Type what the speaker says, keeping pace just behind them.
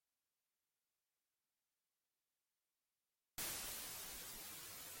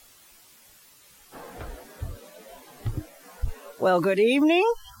Well, good evening,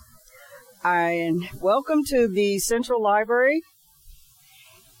 and welcome to the Central Library.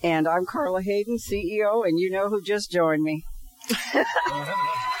 And I'm Carla Hayden, CEO, and you know who just joined me.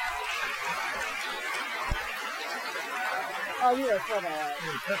 Oh, you're a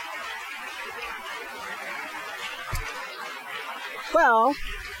Well,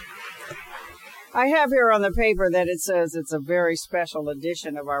 I have here on the paper that it says it's a very special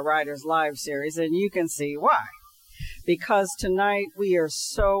edition of our Writers Live series, and you can see why. Because tonight we are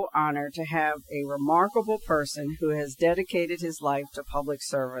so honored to have a remarkable person who has dedicated his life to public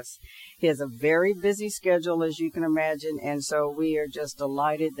service. He has a very busy schedule, as you can imagine, and so we are just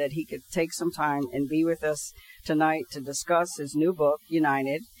delighted that he could take some time and be with us tonight to discuss his new book,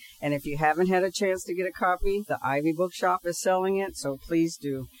 United. And if you haven't had a chance to get a copy, the Ivy Bookshop is selling it, so please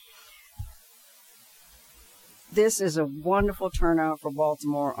do. This is a wonderful turnout for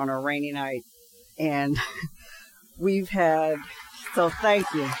Baltimore on a rainy night, and so thank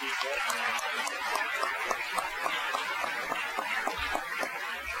you.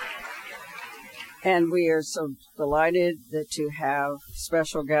 And we are so delighted to have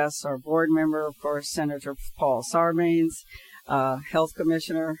special guests, our board member, of course, Senator Paul Sarbanes, Health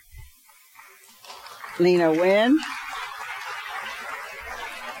Commissioner Leana Wen,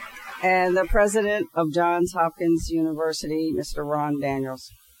 and the president of Johns Hopkins University, Mr. Ron Daniels.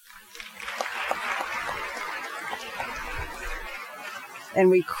 And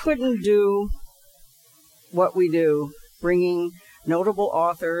we couldn't do what we do, bringing notable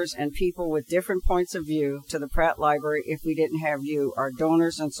authors and people with different points of view to the Pratt Library, if we didn't have you, our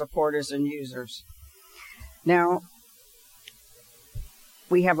donors and supporters and users. Now,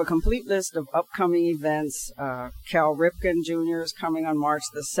 we have a complete list of upcoming events. Cal Ripken Jr. is coming on March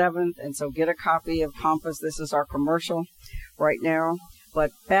the 7th, and so get a copy of Compass. This is our commercial right now.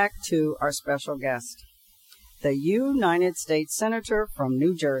 But back to our special guest, the United States Senator from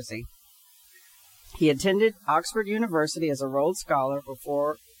New Jersey. He attended Oxford University as a Rhodes Scholar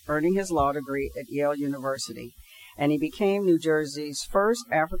before earning his law degree at Yale University, and he became New Jersey's first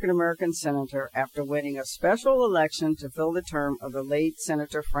African-American senator after winning a special election to fill the term of the late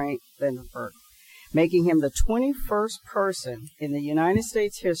Senator Frank Vandenberg, making him the 21st person in the United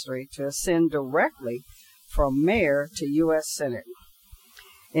States history to ascend directly from mayor to U.S. Senate.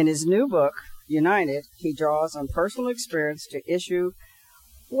 In his new book, United, he draws on personal experience to issue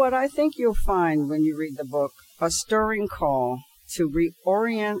what I think you'll find when you read the book, a stirring call to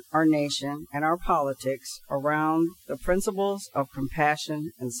reorient our nation and our politics around the principles of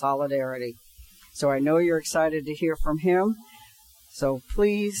compassion and solidarity. So I know you're excited to hear from him. So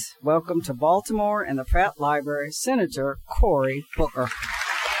please welcome to Baltimore and the Pratt Library, Senator Cory Booker.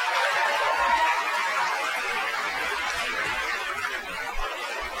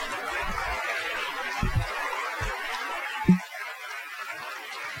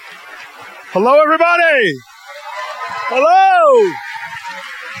 Hello, everybody. Hello.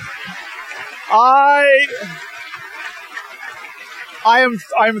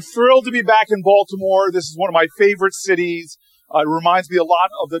 I'm thrilled to be back in Baltimore. This is one of my favorite cities. It reminds me a lot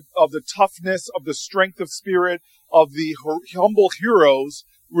of the toughness, of the strength of spirit, of the humble heroes,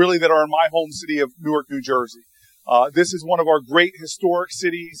 really, that are in my home city of Newark, New Jersey. This is one of our great historic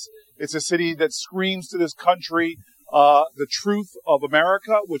cities. It's a city that screams to this country the truth of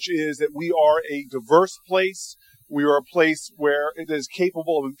America, which is that we are a diverse place. We are a place where it is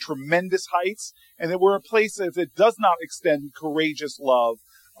capable of tremendous heights, and that we're a place that does not extend courageous love,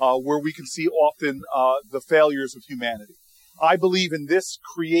 where we can see often the failures of humanity. I believe in this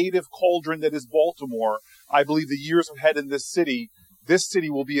creative cauldron that is Baltimore. I believe the years ahead in this city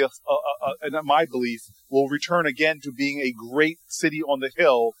will be, in my belief, will return again to being a great city on the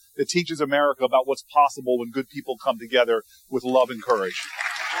hill that teaches America about what's possible when good people come together with love and courage.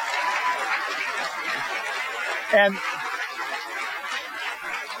 And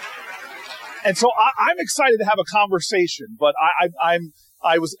so I'm excited to have a conversation, but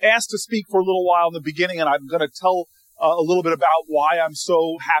I was asked to speak for a little while in the beginning, and I'm going to tell a little bit about why I'm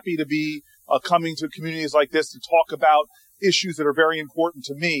so happy to be coming to communities like this to talk about issues that are very important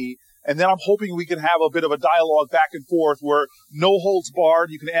to me. And then I'm hoping we can have a bit of a dialogue back and forth where no holds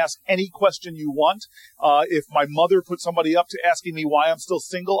barred. You can ask any question you want. If my mother put somebody up to asking me why I'm still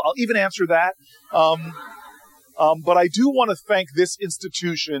single, I'll even answer that. But I do want to thank this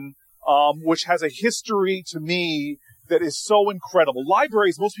institution, which has a history to me that is so incredible.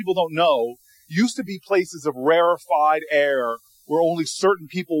 Libraries, most people don't know, used to be places of rarefied air where only certain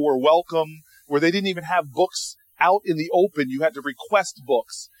people were welcome, where they didn't even have books out in the open. You had to request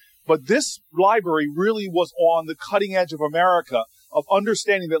books. But this library really was on the cutting edge of America. of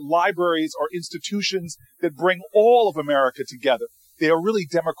understanding that libraries are institutions that bring all of America together. They are really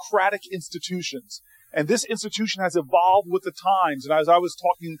democratic institutions. And this institution has evolved with the times. And as I was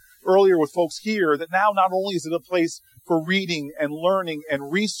talking earlier with folks here, that now not only is it a place for reading and learning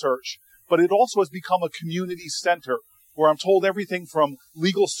and research, but it also has become a community center where I'm told everything from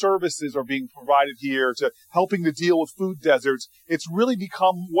legal services are being provided here to helping to deal with food deserts. It's really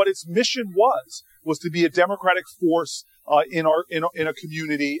become what its mission was to be a democratic force in a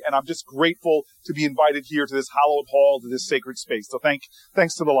community. And I'm just grateful to be invited here to this hallowed hall, to this sacred space. So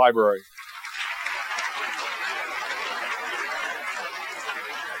thanks to the library.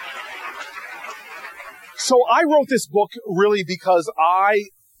 So I wrote this book really because I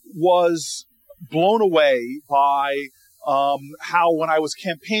was blown away by how when I was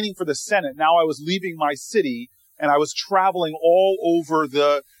campaigning for the Senate, now I was leaving my city and I was traveling all over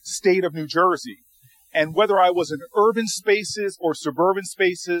the state of New Jersey. And whether I was in urban spaces or suburban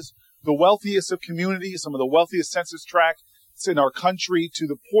spaces, the wealthiest of communities, some of the wealthiest census tracts in our country to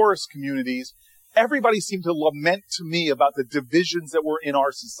the poorest communities, everybody seemed to lament to me about the divisions that were in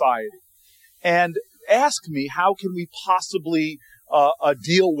our society. And ask me, how can we possibly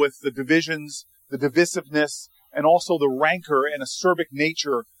deal with the divisions, the divisiveness, and also the rancor and acerbic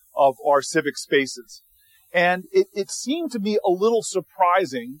nature of our civic spaces? And it seemed to me a little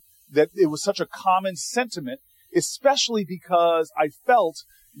surprising that it was such a common sentiment, especially because I felt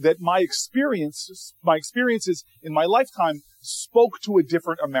that my experiences in my lifetime spoke to a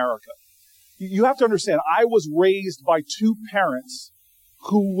different America. You have to understand, I was raised by two parents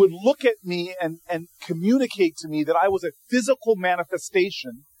who would look at me and communicate to me that I was a physical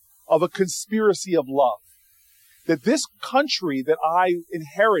manifestation of a conspiracy of love. That this country that I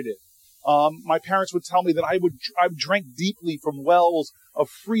inherited, my parents would tell me that I drank deeply from wells of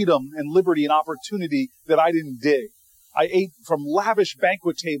freedom and liberty and opportunity that I didn't dig. I ate from lavish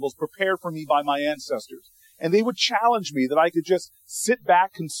banquet tables prepared for me by my ancestors. And they would challenge me that I could just sit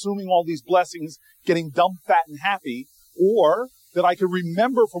back consuming all these blessings, getting dumb, fat, and happy, or that I could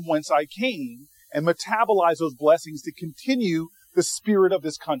remember from whence I came and metabolize those blessings to continue the spirit of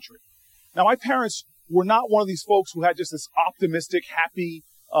this country. Now, my parents were not one of these folks who had just this optimistic, happy,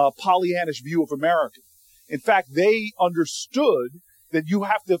 Pollyannish view of America. In fact, they understood that you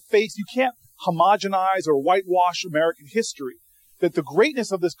can't homogenize or whitewash American history, that the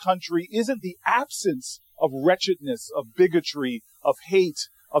greatness of this country isn't the absence of wretchedness, of bigotry, of hate,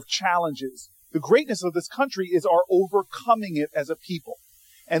 of challenges. The greatness of this country is our overcoming it as a people.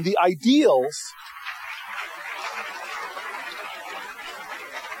 And the ideals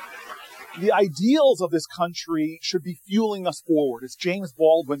of this country should be fueling us forward. As James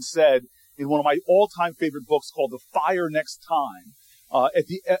Baldwin said in one of my all-time favorite books called The Fire Next Time,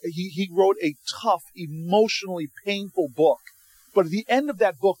 he wrote a tough, emotionally painful book. But at the end of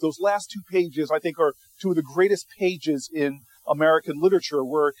that book, those last 2 pages, I think, are 2 of the greatest pages in American literature,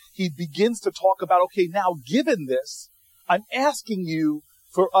 where he begins to talk about, okay, now given this, I'm asking you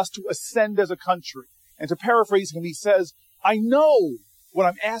for us to ascend as a country. And to paraphrase him, he says, I know what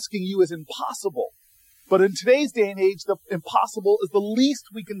I'm asking you is impossible, but in today's day and age, the impossible is the least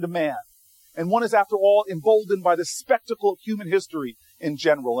we can demand. And one is, after all, emboldened by the spectacle of human history in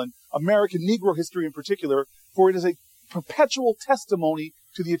general, and American Negro history in particular, for it is a perpetual testimony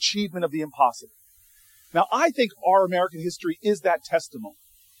to the achievement of the impossible. Now, I think our American history is that testimony.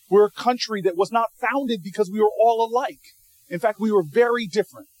 We're a country that was not founded because we were all alike. In fact, we were very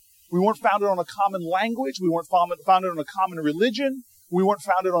different. We weren't founded on a common language. We weren't founded on a common religion. We weren't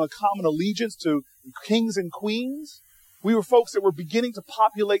founded on a common allegiance to kings and queens. We were folks that were beginning to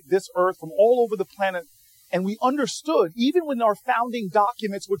populate this earth from all over the planet. And we understood, even when our founding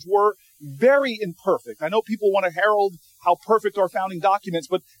documents, which were very imperfect. I know people want to herald how perfect our founding documents,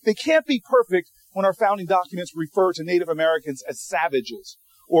 but they can't be perfect when our founding documents refer to Native Americans as savages,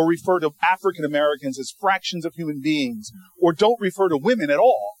 or refer to African Americans as fractions of human beings, or don't refer to women at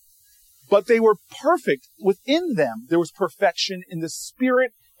all. But they were perfect. Within them, there was perfection in the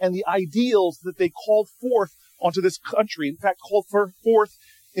spirit and the ideals that they called forth onto this country, in fact, called forth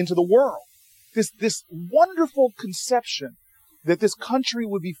into the world. This wonderful conception that this country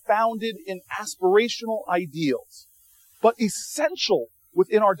would be founded in aspirational ideals, but essential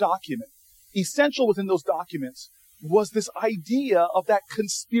within our document, essential within those documents, was this idea of that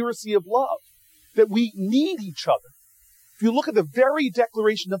conspiracy of love, that we need each other. If you look at the very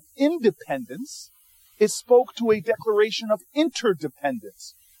Declaration of Independence, it spoke to a declaration of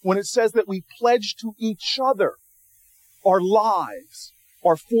interdependence when it says that we pledge to each other our lives,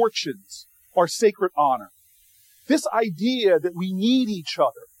 our fortunes, our sacred honor. This idea that we need each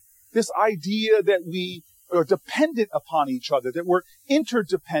other, this idea that we are dependent upon each other, that we're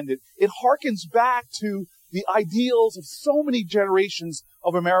interdependent. It harkens back to the ideals of so many generations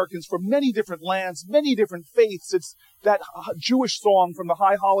of Americans from many different lands, many different faiths. It's that Jewish song from the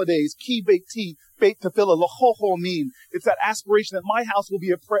High Holidays, Ki Beiti, Beit Tefillah, L'Chocho Min. It's that aspiration that my house will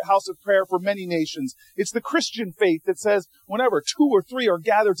be a house of prayer for many nations. It's the Christian faith that says whenever 2 or 3 are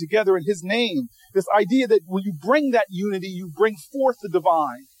gathered together in his name, this idea that when you bring that unity, you bring forth the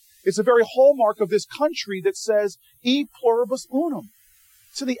divine. It's a very hallmark of this country that says, E pluribus unum.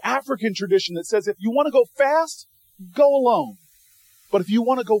 To the African tradition that says if you want to go fast, go alone. But if you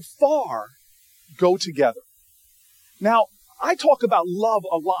want to go far, go together. Now, I talk about love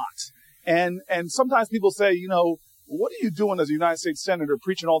a lot. And sometimes people say, what are you doing as a United States Senator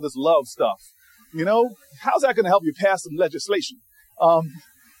preaching all this love stuff? How's that going to help you pass some legislation?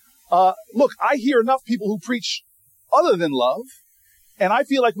 Look, I hear enough people who preach other than love. And I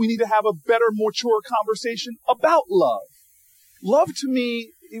feel like we need to have a better, more mature conversation about love. Love to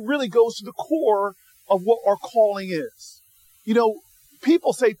me, it really goes to the core of what our calling is.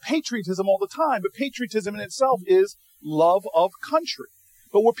 People say patriotism all the time, but patriotism in itself is love of country.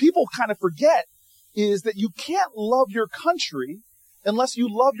 But what people kind of forget is that you can't love your country unless you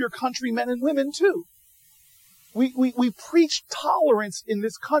love your countrymen and women too. We preach tolerance in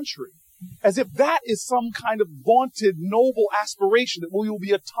this country as if that is some kind of vaunted, noble aspiration that we will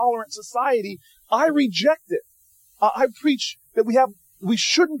be a tolerant society. I reject it. I preach that we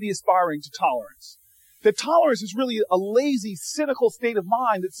shouldn't be aspiring to tolerance. That tolerance is really a lazy, cynical state of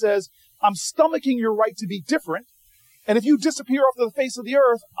mind that says, I'm stomaching your right to be different. And if you disappear off the face of the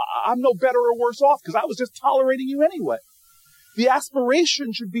earth, I'm no better or worse off because I was just tolerating you anyway. The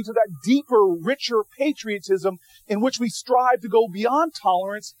aspiration should be to that deeper, richer patriotism in which we strive to go beyond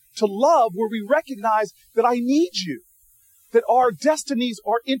tolerance to love, where we recognize that I need you, that our destinies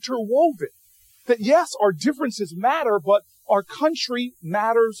are interwoven, that yes, our differences matter, but our country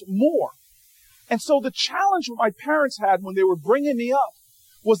matters more. And so the challenge my parents had when they were bringing me up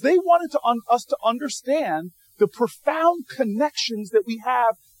was they wanted us to understand the profound connections that we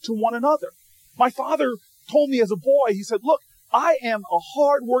have to one another. My father told me as a boy, he said, look, I am a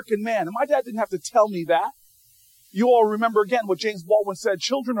hard-working man. And my dad didn't have to tell me that. You all remember again what James Baldwin said,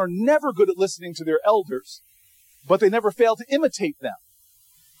 children are never good at listening to their elders, but they never fail to imitate them.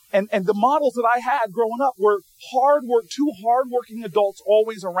 And the models that I had growing up were two hard-working adults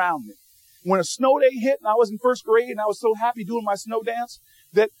always around me. When a snow day hit and I was in first grade and I was so happy doing my snow dance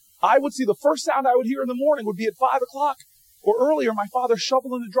that I would see the first sound I would hear in the morning would be at 5 o'clock or earlier, my father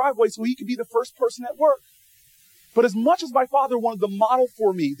shoveling the driveway so he could be the first person at work. But as much as my father wanted to model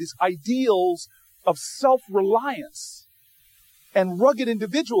for me these ideals of self-reliance and rugged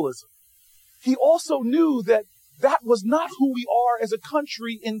individualism, he also knew that that was not who we are as a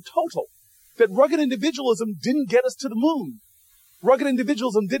country in total. That rugged individualism didn't get us to the moon. Rugged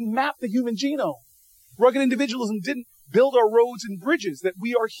individualism didn't map the human genome. Rugged individualism didn't build our roads and bridges. That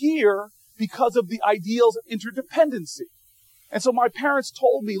we are here because of the ideals of interdependency. And so my parents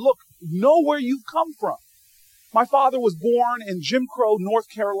told me, look, know where you've come from. My father was born in Jim Crow, North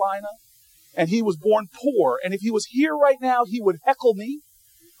Carolina, and he was born poor. And if he was here right now, he would heckle me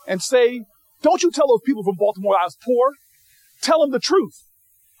and say, don't you tell those people from Baltimore I was poor. Tell them the truth.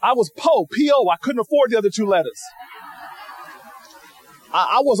 I was po, P-O. I couldn't afford the other 2 letters.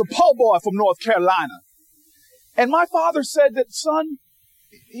 I was a po boy from North Carolina. And my father said that, son,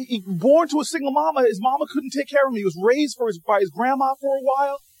 he born to a single mama. His mama couldn't take care of him. He was raised by his grandma for a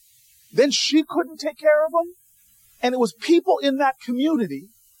while. Then she couldn't take care of him. And it was people in that community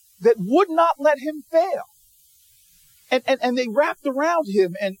that would not let him fail. And they wrapped around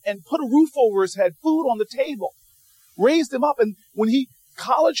him and put a roof over his head, food on the table, raised him up. And when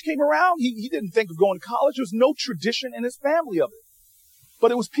college came around, he didn't think of going to college. There was no tradition in his family of it. But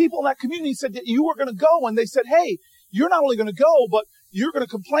it was people in that community said that you were going to go. And they said, hey, you're not only going to go, but you're going to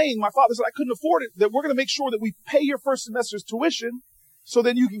complain. My father said, I couldn't afford it. That we're going to make sure that we pay your first semester's tuition so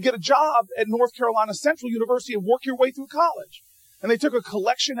then you can get a job at North Carolina Central University and work your way through college. And they took a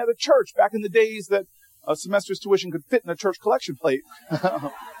collection at a church back in the days that a semester's tuition could fit in a church collection plate.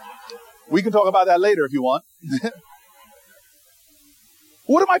 We can talk about that later if you want.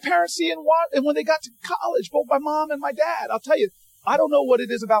 What did my parents see and when they got to college, both my mom and my dad? I'll tell you, I don't know what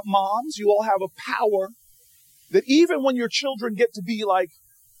it is about moms. You all have a power that even when your children get to be like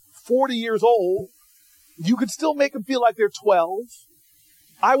 40 years old, you can still make them feel like they're 12.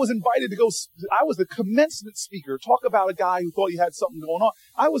 I was invited to go. I was the commencement speaker. Talk about a guy who thought he had something going on.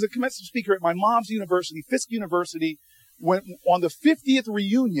 I was a commencement speaker at my mom's university, Fisk University, on the 50th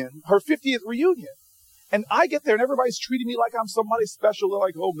reunion, her 50th reunion. And I get there and everybody's treating me like I'm somebody special. They're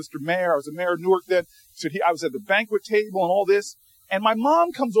like, oh, Mr. Mayor. I was a mayor of Newark then. So I was at the banquet table and all this. And my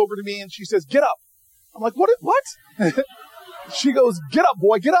mom comes over to me and she says, get up. I'm like, what? She goes, get up,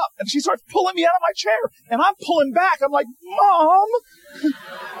 boy, get up. And she starts pulling me out of my chair. And I'm pulling back. I'm like, Mom,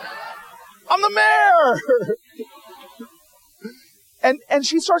 I'm the mayor. And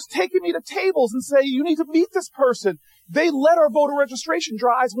she starts taking me to tables and say, you need to meet this person. They led our voter registration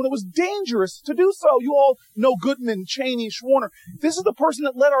drives when it was dangerous to do so. You all know Goodman, Cheney, Schwerner. This is the person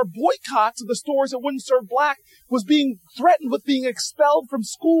that led our boycotts of the stores that wouldn't serve black, was being threatened with being expelled from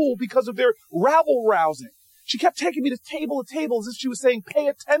school because of their rabble-rousing. She kept taking me to table as if she was saying, pay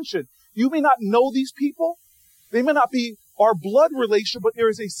attention. You may not know these people. They may not be our blood relation, but there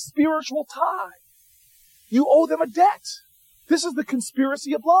is a spiritual tie. You owe them a debt. This is the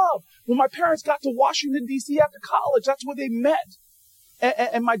conspiracy of love. When my parents got to Washington, D.C. after college, that's where they met.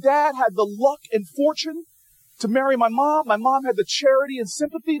 And my dad had the luck and fortune to marry my mom. My mom had the charity and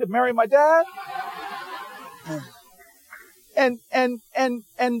sympathy to marry my dad. And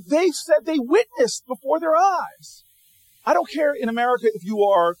they said they witnessed before their eyes. I don't care in America if you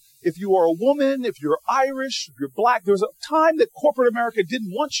are a woman, if you're Irish, if you're black. There was a time that corporate America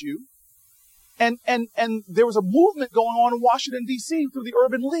didn't want you. And there was a movement going on in Washington, D.C. through the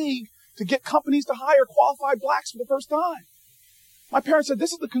Urban League to get companies to hire qualified blacks for the first time. My parents said,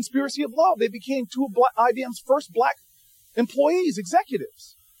 this is the conspiracy of love. They became two of IBM's first black employees,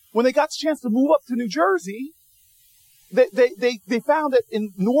 executives. When they got the chance to move up to New Jersey, they found that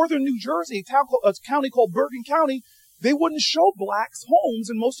in northern New Jersey, a county called Bergen County, they wouldn't show blacks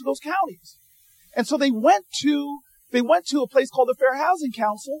homes in most of those counties. And so they went to a place called the Fair Housing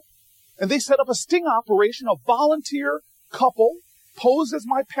Council, and they set up a sting operation. A volunteer couple posed as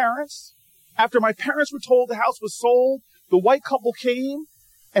my parents. After my parents were told the house was sold, the white couple came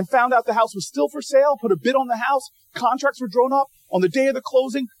and found out the house was still for sale, put a bid on the house, contracts were drawn up. On the day of the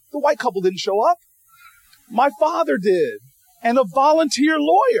closing, the white couple didn't show up. My father did, and a volunteer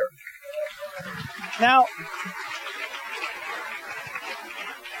lawyer. Now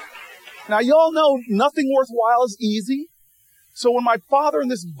y'all know nothing worthwhile is easy. So when my father and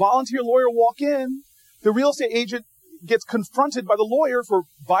this volunteer lawyer walk in, the real estate agent gets confronted by the lawyer for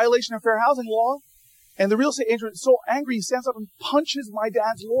violation of fair housing law. And the real estate agent is so angry, he stands up and punches my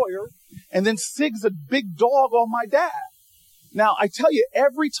dad's lawyer and then sigs a big dog on my dad. Now, I tell you,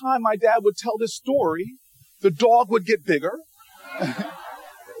 every time my dad would tell this story, the dog would get bigger.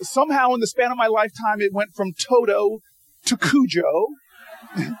 Somehow in the span of my lifetime, it went from Toto to Cujo.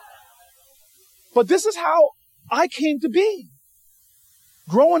 But this is how I came to be.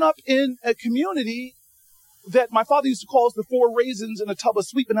 Growing up in a community that my father used to call us the Four Raisins in a tub of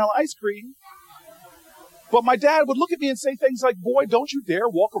sweet vanilla ice cream. But my dad would look at me and say things like, boy, don't you dare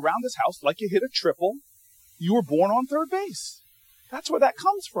walk around this house like you hit a triple. You were born on third base. That's where that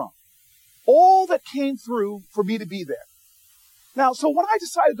comes from. All that came through for me to be there. Now, so when I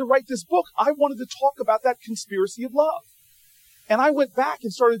decided to write this book, I wanted to talk about that conspiracy of love. And I went back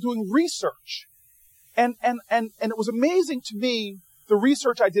and started doing research. And it was amazing to me, the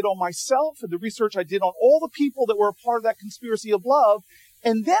research I did on myself and the research I did on all the people that were a part of that conspiracy of love.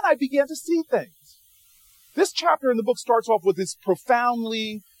 And then I began to see things. This chapter in the book starts off with this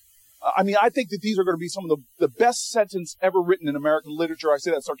profoundly, I think that these are going to be some of the best sentence ever written in American literature. I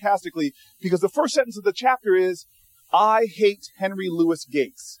say that sarcastically because the first sentence of the chapter is, I hate Henry Louis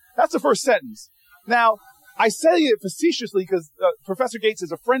Gates. That's the first sentence. Now, I say it facetiously because Professor Gates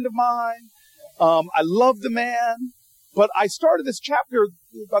is a friend of mine. I love the man. But I started this chapter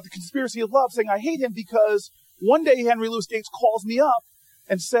about the conspiracy of love saying I hate him because one day Henry Louis Gates calls me up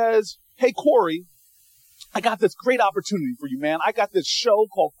and says, hey, Corey, I got this great opportunity for you, man. I got this show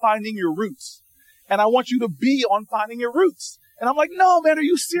called Finding Your Roots, and I want you to be on Finding Your Roots. And I'm like, no, man, are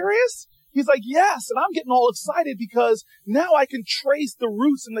you serious? He's like, yes. And I'm getting all excited because now I can trace the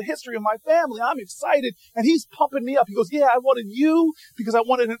roots and the history of my family. I'm excited. And he's pumping me up. He goes, yeah, I wanted you because I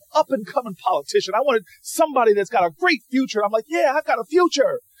wanted an up-and-coming politician. I wanted somebody that's got a great future. I'm like, yeah, I've got a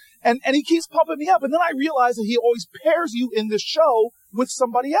future. And he keeps pumping me up. And then I realize that he always pairs you in this show with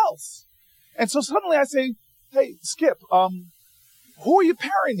somebody else. And so suddenly I say, hey, Skip, who are you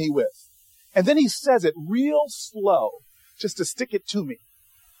pairing me with? And then he says it real slow, just to stick it to me.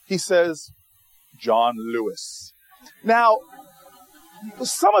 He says, John Lewis. Now,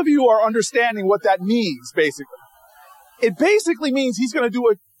 some of you are understanding what that means, basically. It basically means he's going to do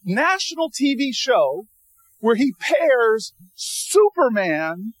a national TV show where he pairs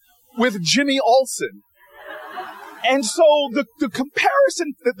Superman with Jimmy Olsen. And so the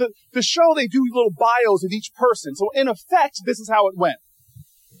comparison, the show, they do little bios of each person. So in effect, this is how it went.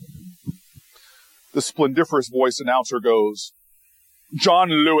 the splendiferous voice announcer goes, John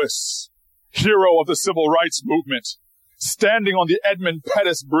Lewis, hero of the civil rights movement, standing on the Edmund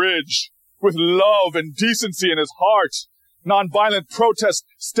Pettus Bridge with love and decency in his heart, nonviolent protest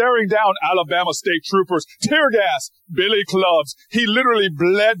staring down Alabama state troopers, tear gas, billy clubs. He literally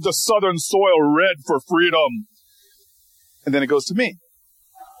bled the southern soil red for freedom. And then it goes to me.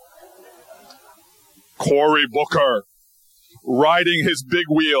 Cory Booker, riding his big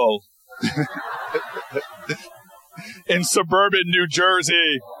wheel in suburban New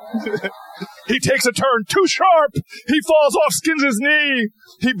Jersey. He takes a turn too sharp. He falls off, skins his knee.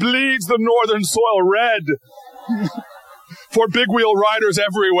 He bleeds the northern soil red for big wheel riders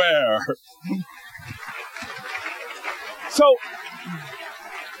everywhere.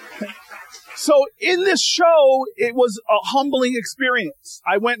 So in this show, it was a humbling experience.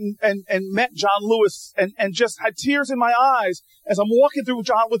 I went and met John Lewis and just had tears in my eyes as I'm walking through with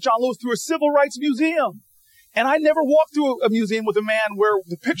John Lewis through a civil rights museum. And I never walked through a museum with a man where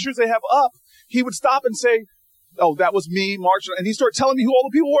the pictures they have up, he would stop and say, oh, that was me marching. And he started telling me who all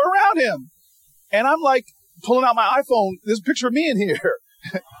the people were around him. And I'm like pulling out my iPhone, there's a picture of me in here.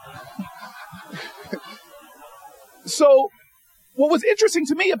 So what was interesting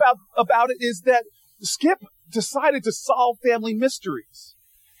to me about it is that Skip decided to solve family mysteries.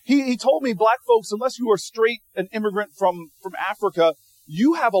 He told me, black folks, unless you are straight an immigrant from Africa,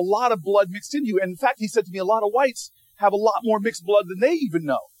 you have a lot of blood mixed in you. And in fact, he said to me, a lot of whites have a lot more mixed blood than they even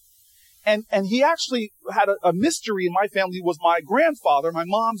know. And he actually had a mystery in my family. Was my grandfather, my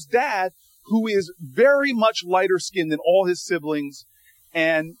mom's dad, who is very much lighter skinned than all his siblings.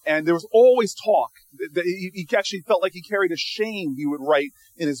 And there was always talk that he actually felt like he carried a shame he would write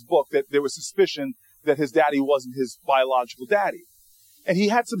in his book, that there was suspicion that his daddy wasn't his biological daddy. And he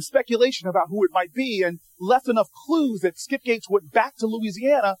had some speculation about who it might be and left enough clues that Skip Gates went back to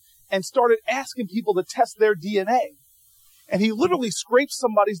Louisiana and started asking people to test their DNA. And he literally scraped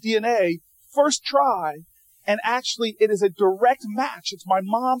somebody's DNA first try, and actually it is a direct match. It's my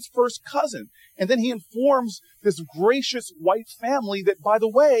mom's first cousin. And then he informs this gracious white family that, by the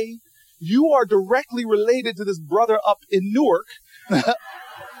way, you are directly related to this brother up in Newark.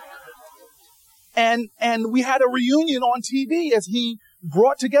 And we had a reunion on TV as he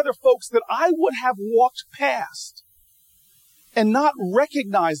brought together folks that I would have walked past and not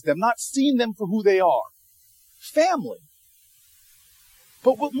recognized them, not seen them for who they are. Family.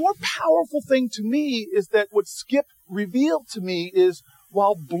 But what more powerful thing to me is that what Skip revealed to me is,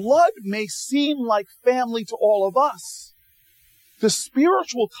 while blood may seem like family to all of us, the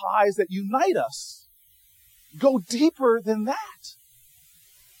spiritual ties that unite us go deeper than that.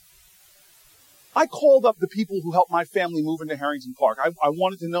 I called up the people who helped my family move into Harrington Park. I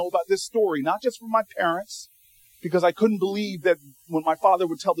wanted to know about this story, not just from my parents, because I couldn't believe that when my father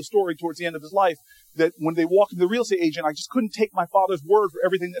would tell the story towards the end of his life, that when they walked into the real estate agent, I just couldn't take my father's word for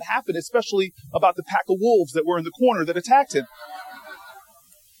everything that happened, especially about the pack of wolves that were in the corner that attacked him.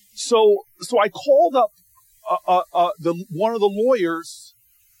 So I called up one of the lawyers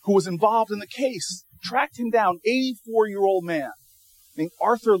who was involved in the case, tracked him down, 84-year-old man named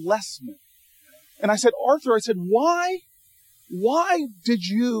Arthur Lessman. And I said, Arthur, why did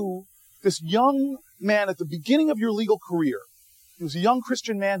you, this young man at the beginning of your legal career, he was a young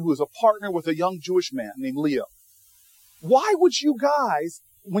Christian man who was a partner with a young Jewish man named Leo. Why would you guys,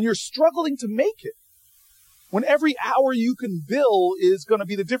 when you're struggling to make it, when every hour you can bill is going to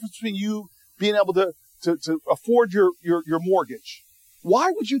be the difference between you being able to afford your mortgage, why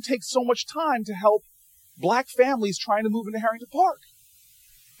would you take so much time to help black families trying to move into Harrington Park?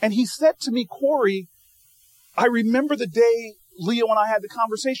 And he said to me, Cory, I remember the day Leo and I had the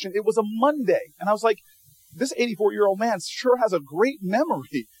conversation. It was a Monday. And I was like, this 84-year-old man sure has a great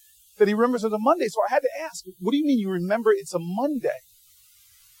memory that he remembers it a Monday. So I had to ask, what do you mean you remember it's a Monday?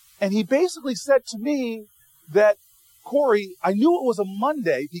 And he basically said to me that, Cory, I knew it was a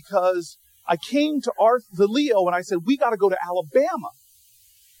Monday because I came to Leo and I said, we got to go to Alabama.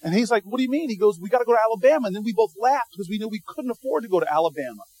 And he's like, what do you mean? He goes, we got to go to Alabama. And then we both laughed because we knew we couldn't afford to go to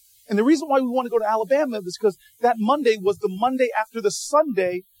Alabama. And the reason why we want to go to Alabama is because that Monday was the Monday after the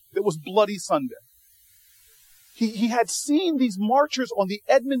Sunday that was Bloody Sunday. He had seen these marchers on the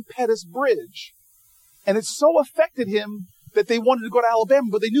Edmund Pettus Bridge, and it so affected him that they wanted to go to Alabama,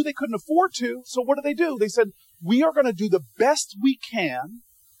 but they knew they couldn't afford to. So what do? They said, we are going to do the best we can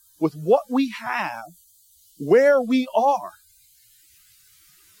with what we have, where we are.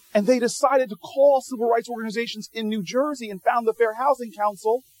 And they decided to call civil rights organizations in New Jersey and found the Fair Housing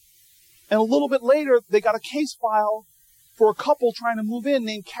Council. And a little bit later, they got a case file for a couple trying to move in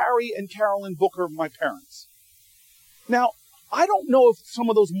named Carrie and Carolyn Booker, my parents. Now, I don't know if some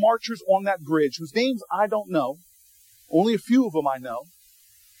of those marchers on that bridge, whose names I don't know, only a few of them I know,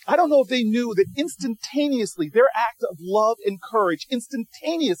 I don't know if they knew that instantaneously their act of love and courage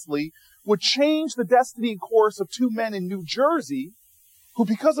instantaneously would change the destiny and course of two men in New Jersey who,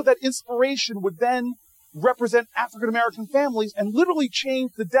 because of that inspiration, would then represent African-American families and literally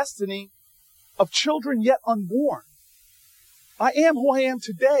change the destiny of children yet unborn. I am who I am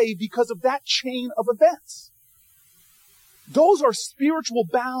today because of that chain of events. Those are spiritual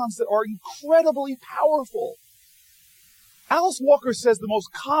bonds that are incredibly powerful. Alice Walker says the most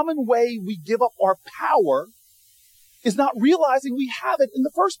common way we give up our power is not realizing we have it in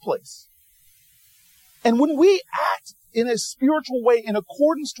the first place. And when we act in a spiritual way in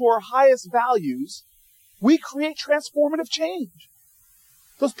accordance to our highest values, we create transformative change.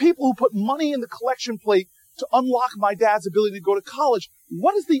 Those people who put money in the collection plate to unlock my dad's ability to go to college,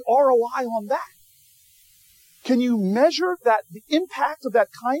 what is the ROI on that? Can you measure that, the impact of that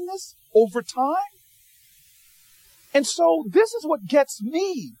kindness over time? And so this is what gets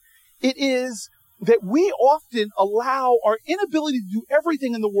me. It is that we often allow our inability to do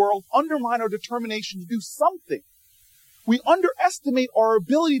everything in the world undermine our determination to do something. We underestimate our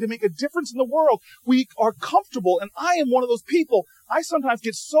ability to make a difference in the world. We are comfortable, and I am one of those people. I sometimes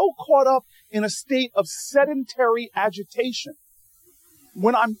get so caught up in a state of sedentary agitation.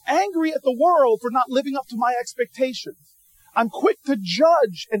 When I'm angry at the world for not living up to my expectations, I'm quick to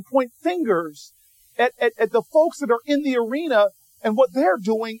judge and point fingers at the folks that are in the arena and what they're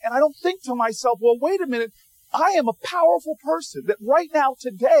doing, and I don't think to myself, well, wait a minute, I am a powerful person that right now,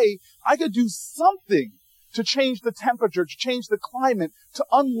 today, I could do something to change the temperature, to change the climate, to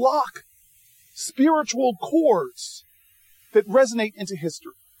unlock spiritual chords that resonate into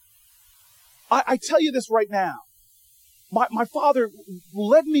history. I tell you this right now. My father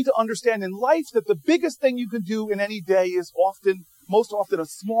led me to understand in life that the biggest thing you can do in any day is most often, a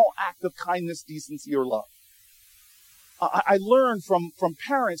small act of kindness, decency, or love. I learned from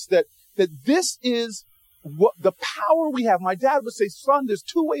parents that this is what the power we have. My dad would say, son, there's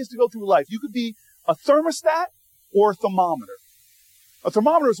two ways to go through life. You could be a thermostat or a thermometer. A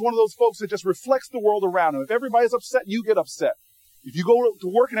thermometer is one of those folks that just reflects the world around them. If everybody's upset, you get upset. If you go to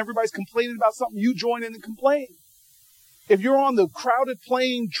work and everybody's complaining about something, you join in and complain. If you're on the crowded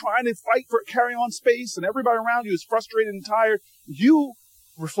plane trying to fight for carry-on space and everybody around you is frustrated and tired, you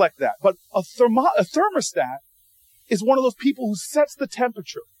reflect that. But a thermostat is one of those people who sets the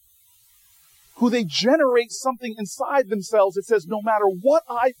temperature, who they generate something inside themselves that says, no matter what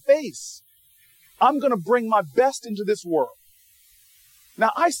I face, I'm going to bring my best into this world.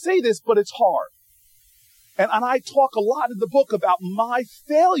 Now, I say this, but it's hard. And I talk a lot in the book about my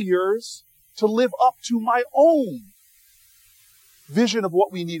failures to live up to my own vision of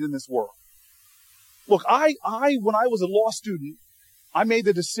what we need in this world. Look, when I was a law student, I made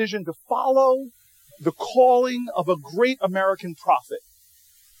the decision to follow the calling of a great American prophet.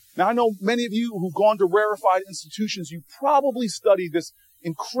 Now, I know many of you who've gone to rarefied institutions, you probably studied this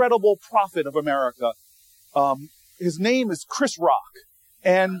incredible prophet of America. His name is Chris Rock.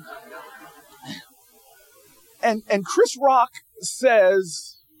 And Chris Rock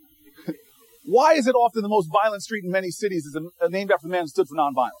says, why is it often the most violent street in many cities is named after the man who stood for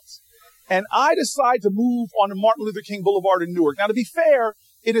nonviolence? And I decide to move on to Martin Luther King Boulevard in Newark. Now, to be fair,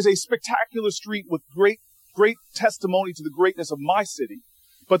 it is a spectacular street with great testimony to the greatness of my city.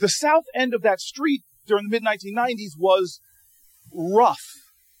 But the south end of that street during the mid-1990s was rough.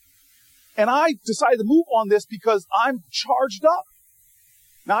 And I decided to move on this because I'm charged up.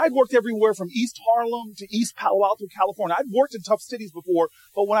 Now, I'd worked everywhere from East Harlem to East Palo Alto, California. I'd worked in tough cities before,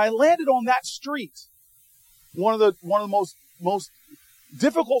 but when I landed on that street, one of the most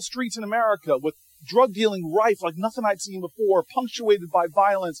difficult streets in America with drug dealing rife like nothing I'd seen before, punctuated by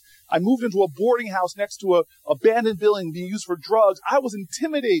violence, I moved into a boarding house next to a abandoned building being used for drugs. I was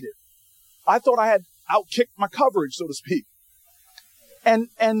intimidated. I thought I had outkicked my coverage, so to speak. And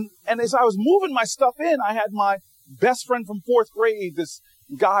as I was moving my stuff in, I had my best friend from fourth grade, this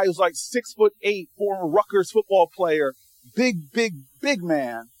guy who's like 6'8", former Rutgers football player, big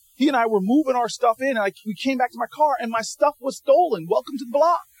man. He and I were moving our stuff in, and we came back to my car, and my stuff was stolen. Welcome to the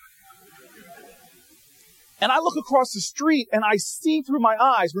block. And I look across the street, and I see through my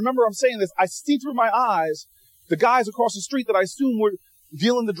eyes. Remember, I'm saying this. I see through my eyes the guys across the street that I assume were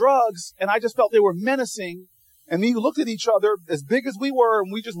dealing the drugs, and I just felt they were menacing. And we looked at each other as big as we were,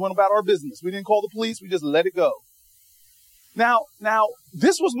 and we just went about our business. We didn't call the police. We just let it go. Now,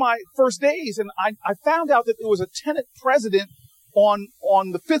 this was my first days, and I found out that there was a tenant president on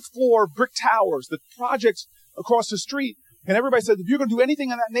the 5th floor of Brick Towers, the projects across the street, And everybody said, if you're going to do anything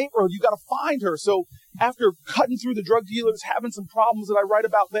in that neighborhood, you got to find her. So after cutting through the drug dealers, having some problems that I write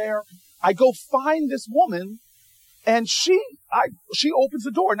about there, I go find this woman, and she opens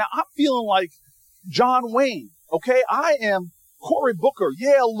the door. Now, I'm feeling like John Wayne, okay? I am Cory Booker,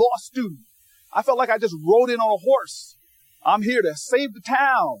 Yale law student. I felt like I just rode in on a horse. I'm here to save the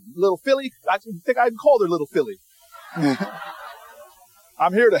town. Little Philly. I think I even called her Little Philly.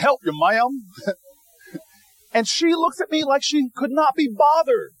 I'm here to help you, ma'am. And she looks at me like she could not be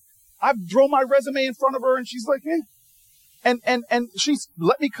bothered. I've thrown my resume in front of her, and she's like, eh. And she's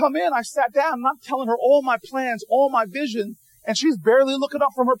let me come in. I sat down, and I'm telling her all my plans, all my vision, and she's barely looking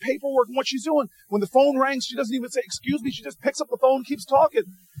up from her paperwork and what she's doing. When the phone rings, she doesn't even say, excuse me. She just picks up the phone and keeps talking.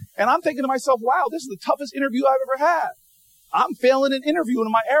 And I'm thinking to myself, wow, this is the toughest interview I've ever had. I'm failing an interview, and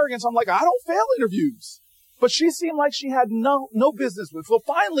in my arrogance, I'm like, I don't fail interviews. But she seemed like she had no business with. So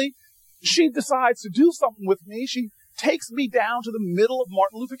finally, she decides to do something with me. She takes me down to the middle of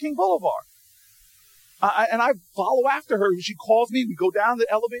Martin Luther King Boulevard. And I follow after her. She calls me. We go down the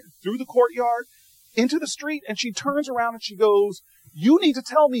elevator, through the courtyard, into the street, and she turns around and she goes, you need to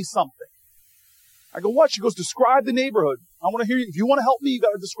tell me something. I go, what? She goes, describe the neighborhood. I want to hear you. If you want to help me, you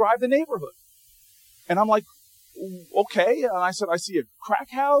got to describe the neighborhood. And I'm like, okay. And I said, I see a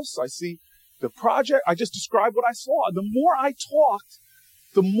crack house. I see the project. I just described what I saw. And the more I talked,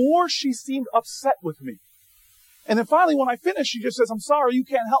 the more she seemed upset with me. And then finally, when I finish, she just says, I'm sorry, you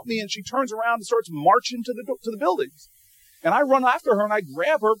can't help me. And she turns around and starts marching to the buildings. And I run after her and I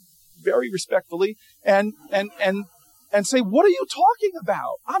grab her very respectfully and say, what are you talking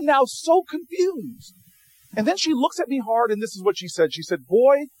about? I'm now so confused. And then she looks at me hard, and this is what she said. She said,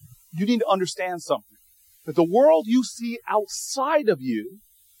 boy, you need to understand something. That the world you see outside of you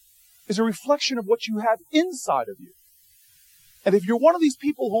is a reflection of what you have inside of you. And if you're one of these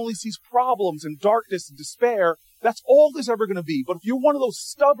people who only sees problems and darkness and despair, that's all there's ever going to be. But if you're one of those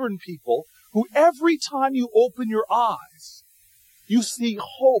stubborn people who every time you open your eyes, you see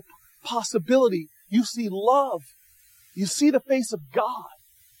hope, possibility, you see love, you see the face of God,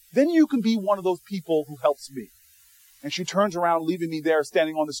 then you can be one of those people who helps me. And she turns around, leaving me there,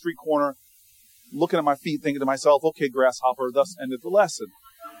 standing on the street corner, looking at my feet, thinking to myself, okay, grasshopper, thus ended the lesson.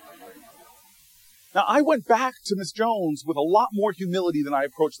 Now, I went back to Miss Jones with a lot more humility than I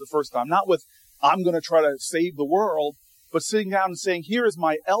approached the first time. Not with, I'm going to try to save the world, but sitting down and saying, here is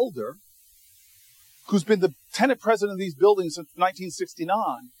my elder, who's been the tenant president of these buildings since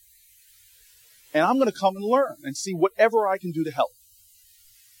 1969, and I'm going to come and learn and see whatever I can do to help.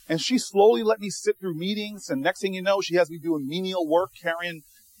 And she slowly let me sit through meetings, and next thing you know, she has me doing menial work, carrying,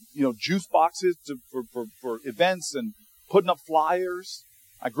 juice boxes for events and putting up flyers.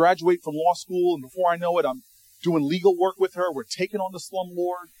 I graduate from law school, and before I know it, I'm doing legal work with her. We're taking on the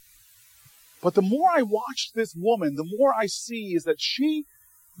slumlord. But the more I watch this woman, the more I see is that she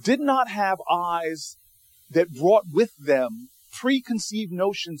did not have eyes that brought with them preconceived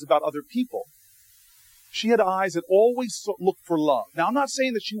notions about other people. She had eyes that always looked for love. Now, I'm not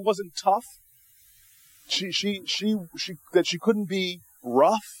saying that she wasn't tough. That she couldn't be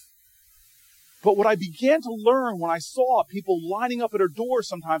rough. But what I began to learn when I saw people lining up at her door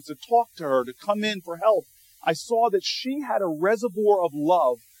sometimes to talk to her, to come in for help, I saw that she had a reservoir of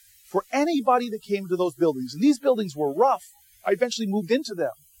love for anybody that came to those buildings. And these buildings were rough. I eventually moved into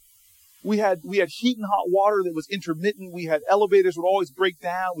them. We had heat and hot water that was intermittent. We had elevators that would always break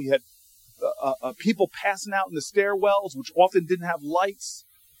down. We had people passing out in the stairwells, which often didn't have lights.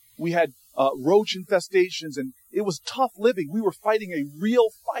 We had roach infestations, and it was tough living. We were fighting a real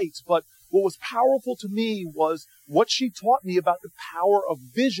fight, but what was powerful to me was what she taught me about the power of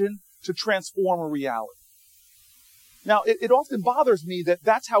vision to transform a reality. Now, it often bothers me that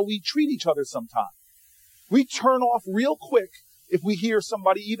that's how we treat each other sometimes. We turn off real quick if we hear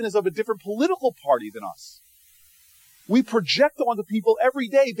somebody even is of a different political party than us. We project onto people every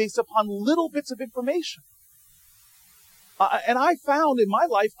day based upon little bits of information. And I found in my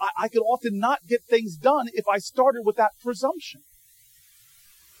life, I could often not get things done if I started with that presumption.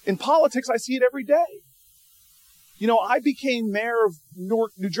 In politics, I see it every day. I became mayor of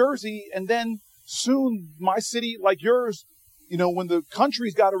Newark, New Jersey, and then soon my city, like yours, when the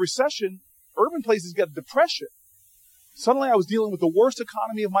country's got a recession, urban places get a depression. Suddenly I was dealing with the worst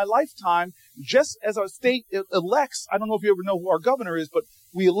economy of my lifetime. Just as our state elects, I don't know if you ever know who our governor is, but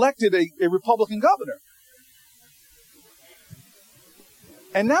we elected a Republican governor.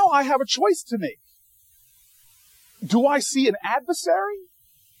 And now I have a choice to make. Do I see an adversary?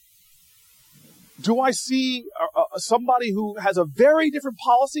 Do I see somebody who has a very different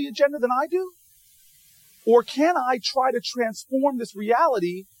policy agenda than I do? Or can I try to transform this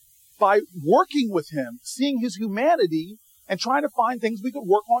reality by working with him, seeing his humanity, and trying to find things we could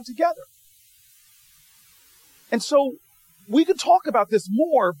work on together. And so we could talk about this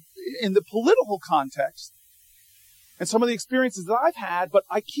more in the political context and some of the experiences that I've had, but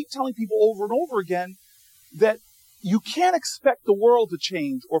I keep telling people over and over again that you can't expect the world to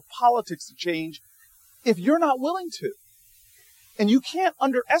change or politics to change if you're not willing to. And you can't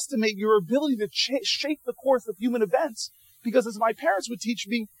underestimate your ability to shape the course of human events, because as my parents would teach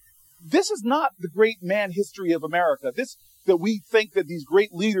me, this is not the great man history of America. This, that we think that these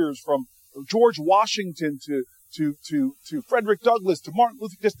great leaders from George Washington to Frederick Douglass to Martin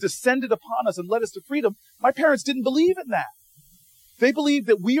Luther just descended upon us and led us to freedom. My parents didn't believe in that. They believed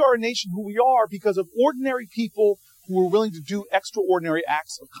that we are a nation who we are because of ordinary people who were willing to do extraordinary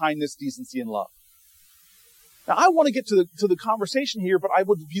acts of kindness, decency, and love. Now, I want to get to the conversation here, but I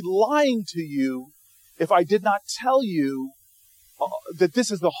would be lying to you if I did not tell you that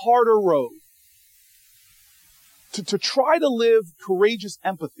this is the harder road. To try to live courageous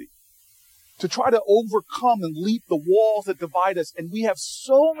empathy, to try to overcome and leap the walls that divide us. And we have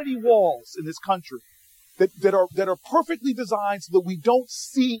so many walls in this country that are perfectly designed so that we don't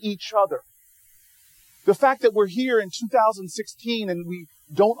see each other. The fact that we're here in 2016 and we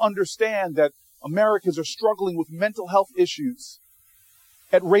don't understand that Americans are struggling with mental health issues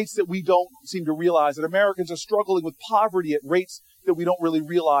at rates that we don't seem to realize, that Americans are struggling with poverty at rates that we don't really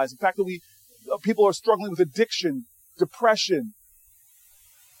realize. The fact that people are struggling with addiction, depression.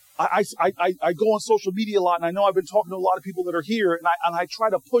 I go on social media a lot, and I know I've been talking to a lot of people that are here, and I try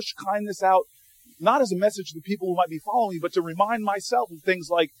to push kindness out, not as a message to the people who might be following me, but to remind myself of things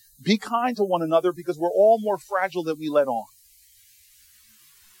like, be kind to one another because we're all more fragile than we let on.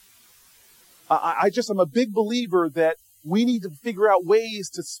 I'm a big believer that we need to figure out ways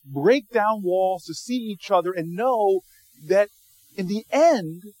to break down walls, to see each other, and know that in the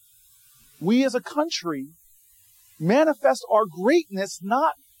end, we as a country manifest our greatness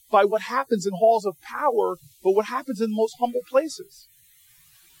not by what happens in halls of power, but what happens in the most humble places.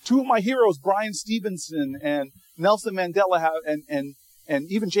 Two of my heroes, Brian Stevenson and Nelson Mandela,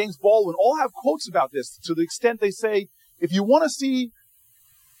 and even James Baldwin, all have quotes about this to the extent they say, if you want to see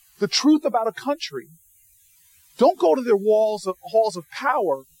the truth about a country, don't go to their halls of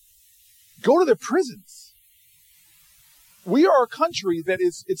power, go to their prisons. We are a country that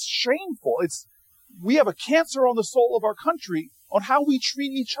it's shameful. We have a cancer on the soul of our country on how we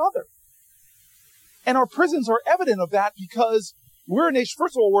treat each other. And our prisons are evident of that because we're a nation,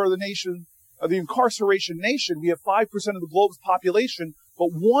 first of all, we're the incarceration nation. We have 5% of the globe's population, but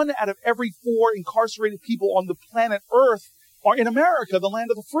 1 out of every 4 incarcerated people on the planet Earth are in America, the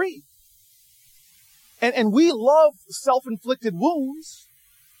land of the free. And we love self-inflicted wounds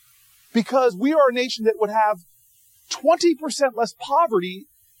because we are a nation that would have 20% less poverty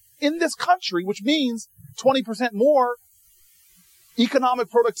in this country, which means 20% more economic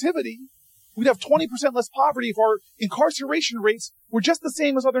productivity. We'd have 20% less poverty if our incarceration rates were just the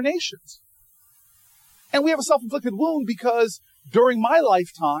same as other nations. And we have a self-inflicted wound because during my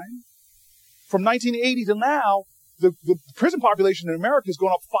lifetime, from 1980 to now, the prison population in America has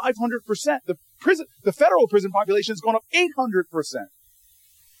gone up 500%. The federal prison population has gone up 800%.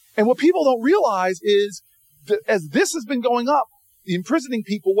 And what people don't realize is that as this has been going up, the imprisoning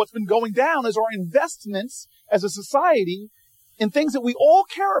people, what's been going down is our investments as a society in things that we all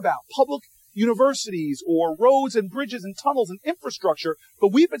care about, public universities or roads and bridges and tunnels and infrastructure.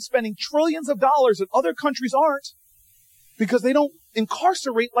 But we've been spending trillions of dollars that other countries aren't because they don't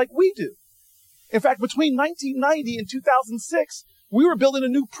incarcerate like we do. In fact, between 1990 and 2006, we were building a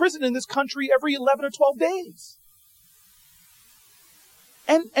new prison in this country every 11 or 12 days.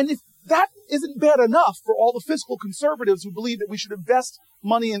 And if that isn't bad enough for all the fiscal conservatives who believe that we should invest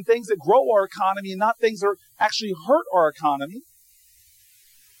money in things that grow our economy and not things that actually hurt our economy,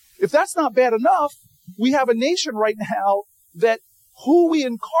 if that's not bad enough, we have a nation right now that who we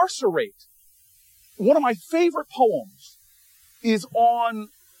incarcerate. One of my favorite poems is on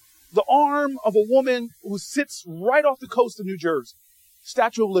the arm of a woman who sits right off the coast of New Jersey,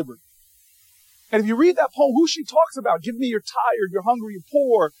 Statue of Liberty. And if you read that poem, who she talks about, give me you're tired, you're hungry, you're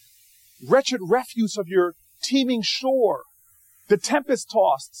poor, wretched refuse of your teeming shore, the tempest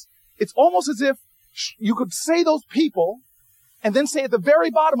tossed. It's almost as if you could say those people and then say at the very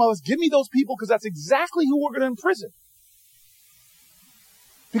bottom of us, give me those people because that's exactly who we're going to imprison.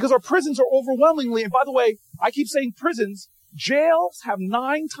 Because our prisons are overwhelmingly, and by the way, I keep saying prisons, jails have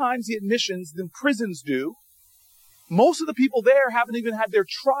 9 times the admissions than prisons do. Most of the people there haven't even had their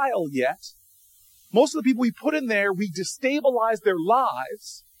trial yet. Most of the people we put in there, we destabilize their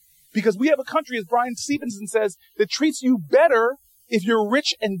lives because we have a country, as Brian Stevenson says, that treats you better if you're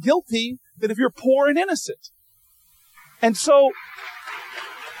rich and guilty than if you're poor and innocent. And so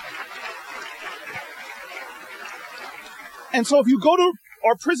if you go to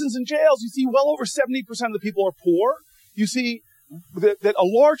our prisons and jails, you see well over 70% of the people are poor. You see that a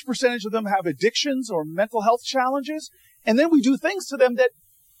large percentage of them have addictions or mental health challenges. And then we do things to them that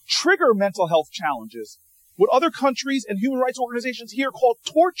trigger mental health challenges. What other countries and human rights organizations here call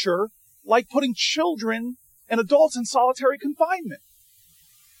torture, like putting children and adults in solitary confinement.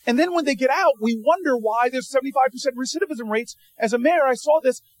 And then when they get out, we wonder why there's 75% recidivism rates. As a mayor, I saw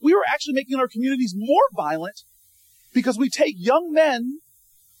this. We were actually making our communities more violent because we take young men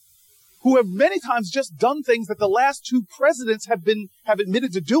who have many times just done things that the last two presidents have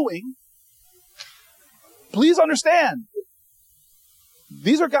admitted to doing. Please understand,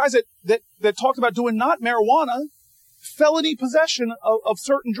 these are guys that talked about doing not marijuana, felony possession of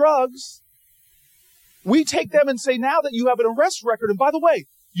certain drugs. We take them and say, now that you have an arrest record, and by the way,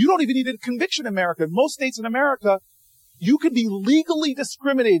 you don't even need a conviction in America. In most states in America, you can be legally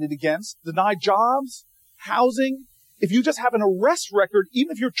discriminated against, denied jobs, housing, if you just have an arrest record,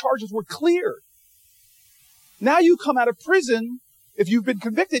 even if your charges were cleared. Now you come out of prison, if you've been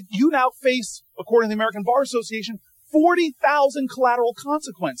convicted, you now face, according to the American Bar Association, 40,000 collateral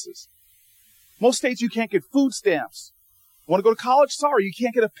consequences. Most states you can't get food stamps. Want to go to college? Sorry, you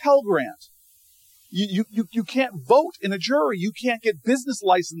can't get a Pell Grant. You can't vote in a jury. You can't get business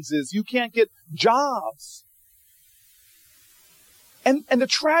licenses. You can't get jobs. And the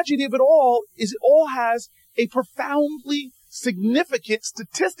tragedy of it all is it all has a profoundly significant,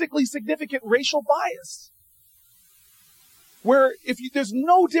 statistically significant racial bias. Where there's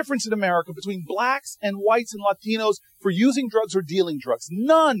no difference in America between blacks and whites and Latinos for using drugs or dealing drugs.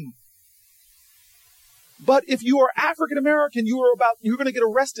 None. But if you are African American, you're going to get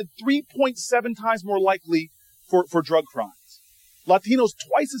arrested 3.7 times more likely for drug crimes. Latinos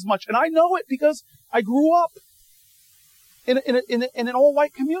twice as much. And I know it because I grew up in an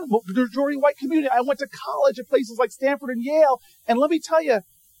all-white community, majority white community. I went to college at places like Stanford and Yale. And let me tell you,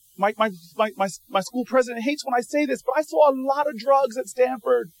 my school president hates when I say this, but I saw a lot of drugs at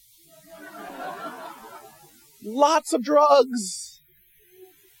Stanford. Lots of drugs.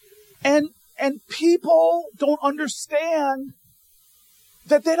 And people don't understand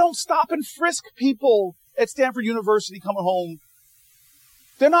that they don't stop and frisk people at Stanford University coming home.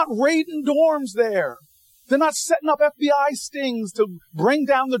 They're not raiding dorms there. They're not setting up FBI stings to bring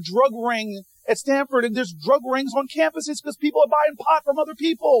down the drug ring at Stanford. And there's drug rings on campuses because people are buying pot from other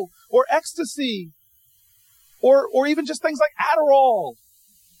people, or ecstasy, or even just things like Adderall.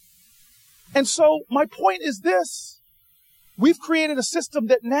 And so my point is this. We've created a system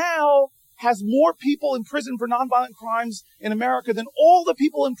that now has more people in prison for nonviolent crimes in America than all the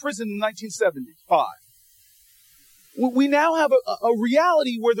people in prison in 1975. We now have a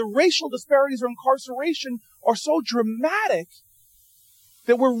reality where the racial disparities of incarceration are so dramatic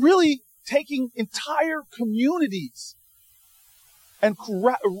that we're really taking entire communities and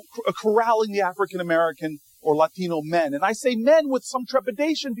corralling the African American or Latino men. And I say men with some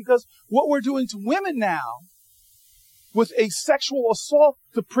trepidation because what we're doing to women now with a sexual assault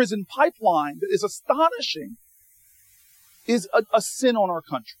to prison pipeline that is astonishing is a sin on our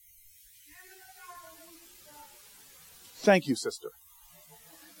country. Thank you, sister.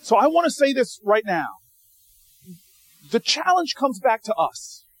 So I want to say this right now. The challenge comes back to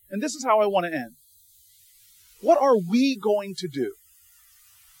us. And this is how I want to end. What are we going to do?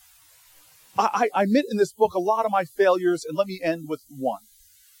 I admit in this book a lot of my failures, and let me end with one.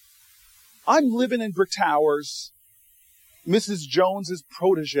 I'm living in Brick Towers, Mrs. Jones's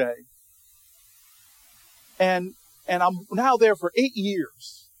protege. And I'm now there for 8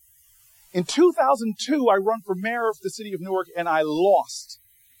 years. In 2002, I run for mayor of the city of Newark, and I lost.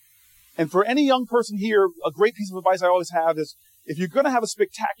 And for any young person here, a great piece of advice I always have is, if you're going to have a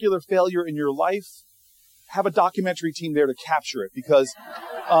spectacular failure in your life, have a documentary team there to capture it, because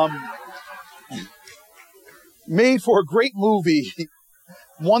made for a great movie,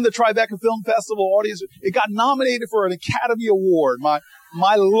 won the Tribeca Film Festival audience. It got nominated for an Academy Award.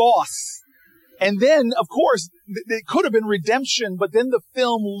 My loss. And then, of course, it could have been redemption, but then the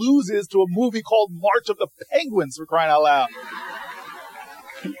film loses to a movie called March of the Penguins, for crying out loud.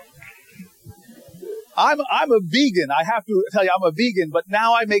 I'm a vegan. I have to tell you, I'm a vegan, but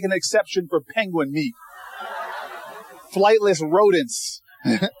now I make an exception for penguin meat. Flightless rodents.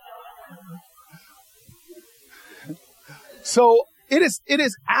 So it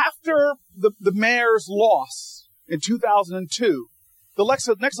is after the mayor's loss in 2002. The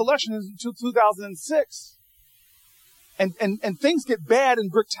next election is in 2006. And things get bad in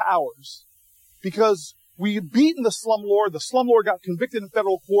Brick Towers because we had beaten the slumlord. The slumlord got convicted in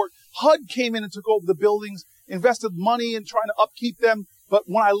federal court. HUD came in and took over the buildings invested money in trying to upkeep them. But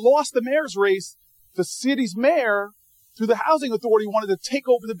when I lost the mayor's race, the city's mayor, through the housing authority, wanted to take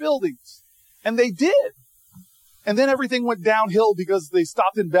over the buildings. And they did. And then everything went downhill because they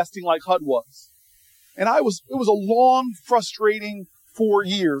stopped investing like HUD was. And it was a long, frustrating 4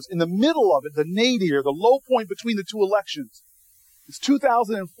 years. In the middle of it, the nadir, the low point between the two elections, it's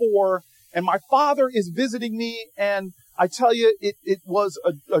 2004, and my father is visiting me, and I tell you, it was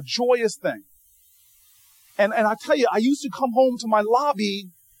a joyous thing. And I tell you, I used to come home to my lobby,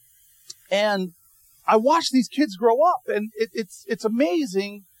 and I watched these kids grow up, and it's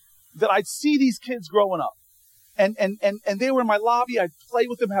amazing that I'd see these kids growing up. And they were in my lobby. I'd play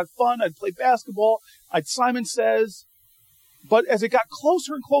with them, have fun. I'd play basketball. I'd Simon Says. But as it got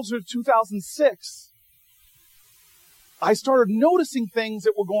closer and closer to 2006, I started noticing things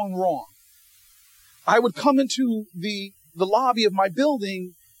that were going wrong. I would come into the lobby of my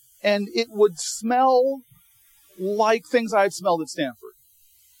building, and it would smell like things I had smelled at Stanford.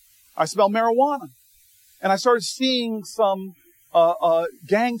 I smelled marijuana. And I started seeing some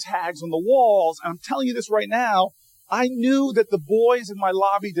gang tags on the walls. And I'm telling you this right now, I knew that the boys in my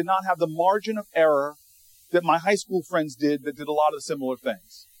lobby did not have the margin of error that my high school friends did that did a lot of similar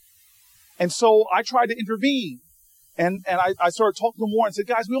things. And so I tried to intervene. And I started talking to them more and said,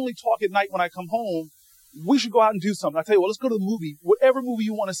 guys, we only talk at night when I come home. We should go out and do something. I tell you what, let's go to the movie, whatever movie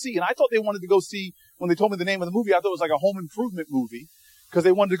you want to see. And I thought they wanted to go see, when they told me the name of the movie, I thought it was like a home improvement movie because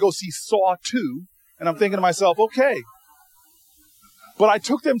they wanted to go see Saw 2. And I'm thinking to myself, okay. But I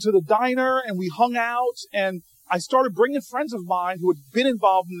took them to the diner and we hung out, and I started bringing friends of mine who had been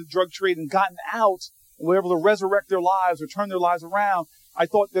involved in the drug trade and gotten out and were able to resurrect their lives or turn their lives around. I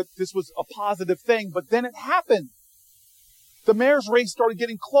thought that this was a positive thing, but then it happened. The mayor's race started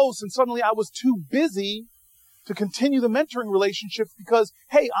getting close, and suddenly I was too busy to continue the mentoring relationship because,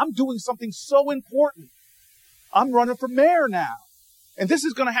 hey, I'm doing something so important. I'm running for mayor now. And this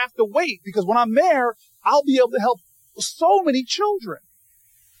is going to have to wait because when I'm mayor, I'll be able to help so many children.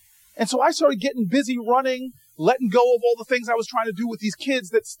 And so I started getting busy running, letting go of all the things I was trying to do with these kids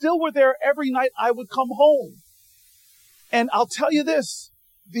that still were there every night I would come home. And I'll tell you this,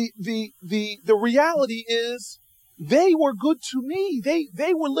 the reality is they were good to me.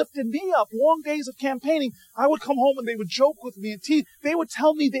 They were lifting me up. Long days of campaigning, I would come home and they would joke with me and tease. They would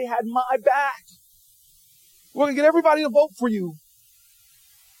tell me they had my back. We're going to get everybody to vote for you.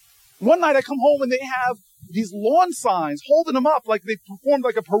 One night I come home and they have these lawn signs, holding them up like they performed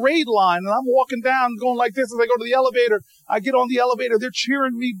like a parade line. And I'm walking down going like this as I go to the elevator. I get on the elevator. They're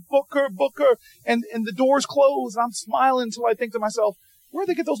cheering me, Booker, Booker. And the doors close. I'm smiling until I think to myself, where'd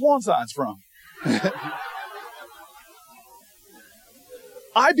they get those lawn signs from?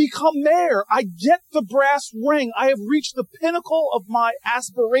 I become mayor. I get the brass ring. I have reached the pinnacle of my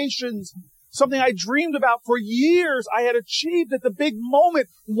aspirations. Something I dreamed about for years. I had achieved at the big moment,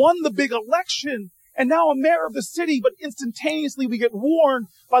 won the big election, and now I'm mayor of the city, but instantaneously we get warned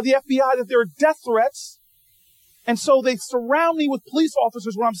by the FBI that there are death threats. And so they surround me with police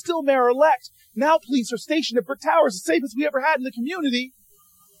officers when I'm still mayor-elect. Now police are stationed at Brick Towers, the safest we ever had in the community.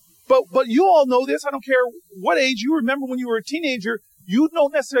 But you all know this. I don't care what age you remember when you were a teenager. You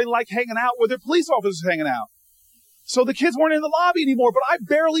don't necessarily like hanging out where there are police officers hanging out. So the kids weren't in the lobby anymore, but I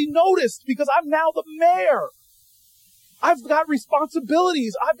barely noticed because I'm now the mayor. I've got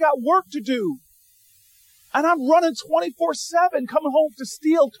responsibilities. I've got work to do. And I'm running 24/7, coming home to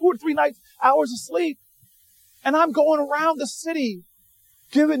steal 2 or 3 hours of sleep. And I'm going around the city,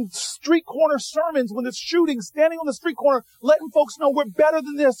 giving street corner sermons when there's shooting, standing on the street corner, letting folks know we're better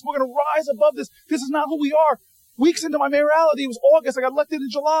than this. We're going to rise above this. This is not who we are. Weeks into my mayoralty, it was August. I got elected in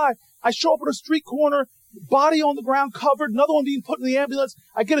July. I show up at a street corner, body on the ground covered, another one being put in the ambulance.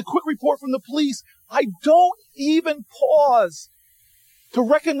 I get a quick report from the police. I don't even pause to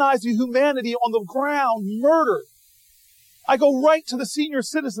recognize the humanity on the ground, murdered. I go right to the senior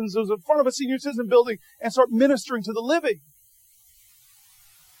citizens. It was in front of a senior citizen building and start ministering to the living.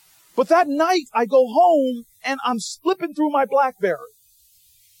 But that night I go home and I'm flipping through my BlackBerry.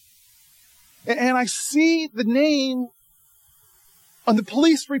 And I see the name on the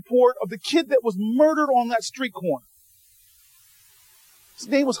police report of the kid that was murdered on that street corner. His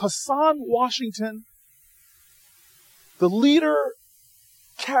name was Hassan Washington, the leader,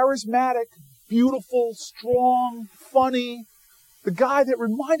 charismatic, beautiful, strong, funny, the guy that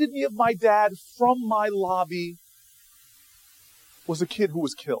reminded me of my dad from my lobby was a kid who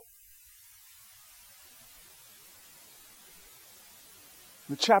was killed.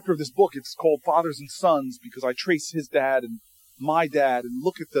 The chapter of this book, it's called Fathers and Sons because I trace his dad and my dad and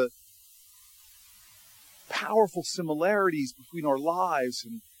look at the powerful similarities between our lives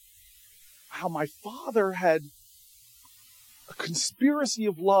and how my father had a conspiracy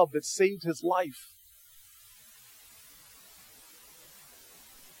of love that saved his life.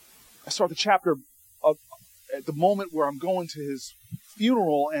 I start the chapter at the moment where I'm going to his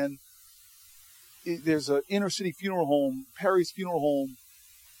funeral, and there's an inner city funeral home, Perry's Funeral Home,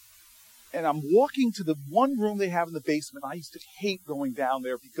 and I'm walking to the one room they have in the basement. I used to hate going down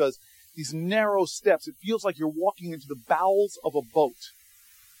there because these narrow steps, it feels like you're walking into the bowels of a boat.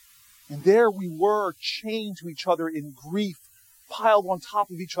 And there we were, chained to each other in grief, piled on top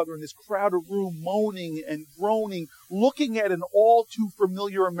of each other in this crowded room, moaning and groaning, looking at an all too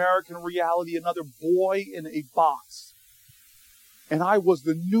familiar American reality, another boy in a box. And I was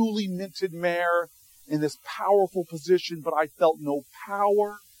the newly minted mayor in this powerful position, but I felt no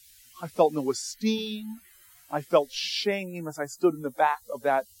power. I felt no esteem. I felt shame as I stood in the back of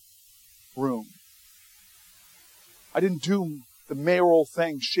that room. I didn't do the mayoral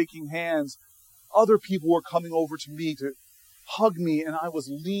thing, shaking hands. Other people were coming over to me to hug me, and I was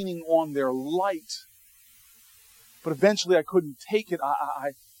leaning on their light. But eventually I couldn't take it.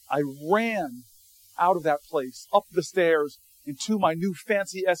 I ran out of that place, up the stairs, into my new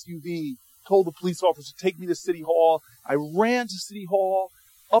fancy SUV, told the police officer to take me to City Hall. I ran to City Hall,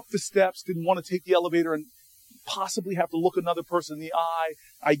 up the steps, didn't want to take the elevator and possibly have to look another person in the eye.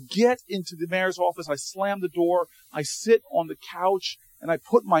 I get into the mayor's office, I slam the door, I sit on the couch, and I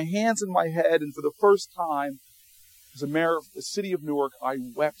put my hands in my head, and for the first time, as a mayor of the city of Newark, I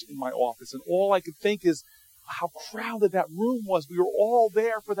wept in my office. And all I could think is how crowded that room was. We were all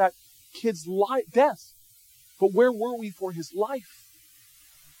there for that kid's death. But where were we for his life?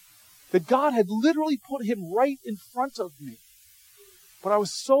 That God had literally put him right in front of me. But I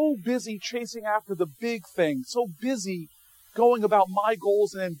was so busy chasing after the big thing, so busy going about my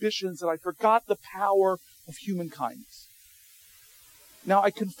goals and ambitions that I forgot the power of human kindness. Now,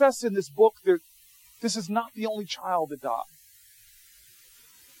 I confess in this book that this is not the only child that died.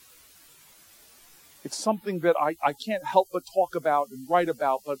 It's something that I can't help but talk about and write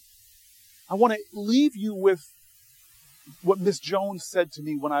about, but I want to leave you with what Miss Jones said to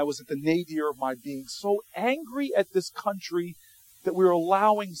me when I was at the nadir of my being, so angry at this country that we're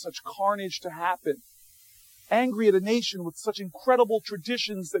allowing such carnage to happen. Angry at a nation with such incredible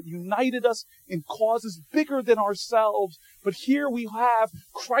traditions that united us in causes bigger than ourselves. But here we have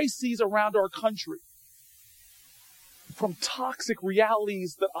crises around our country. From toxic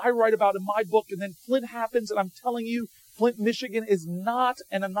realities that I write about in my book, and then Flint happens, and I'm telling you, Flint, Michigan is not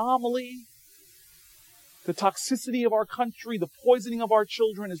an anomaly. The toxicity of our country, the poisoning of our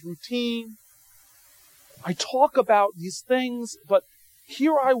children is routine. I talk about these things, but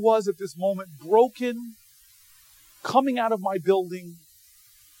here I was at this moment, broken, coming out of my building,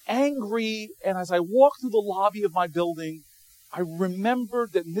 angry, and as I walked through the lobby of my building, I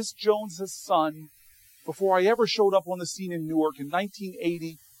remembered that Miss Jones's son, before I ever showed up on the scene in Newark in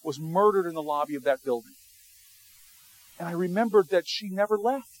 1980, was murdered in the lobby of that building. And I remembered that she never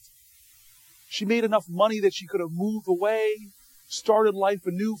left. She made enough money that she could have moved away, started life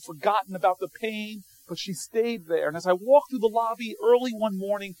anew, forgotten about the pain, but she stayed there. And as I walked through the lobby early one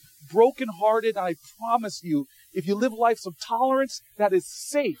morning, brokenhearted, I promise you, if you live lives of tolerance, that is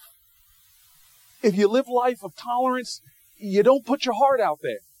safe. If you live life of tolerance, you don't put your heart out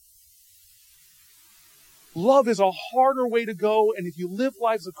there. Love is a harder way to go, and if you live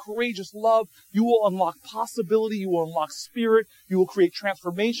lives of courageous love, you will unlock possibility, you will unlock spirit, you will create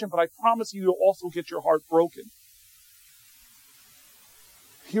transformation, but I promise you, you'll also get your heart broken.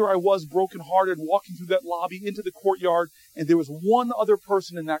 Here I was, brokenhearted, walking through that lobby into the courtyard, and there was one other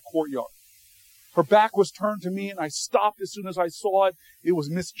person in that courtyard. Her back was turned to me, and I stopped as soon as I saw it. It was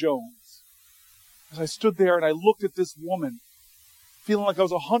Miss Jones. As I stood there and I looked at this woman, feeling like I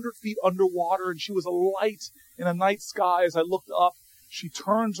was 100 feet underwater, and she was a light in a night sky. As I looked up, she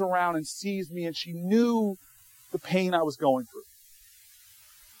turns around and sees me, and she knew the pain I was going through.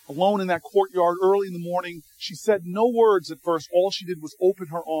 Alone in that courtyard early in the morning, she said no words at first. All she did was open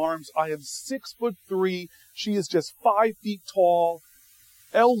her arms. I am 6'3". She is just 5 feet tall.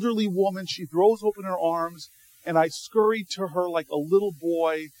 Elderly woman. She throws open her arms, and I scurried to her like a little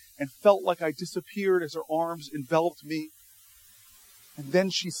boy and felt like I disappeared as her arms enveloped me. And then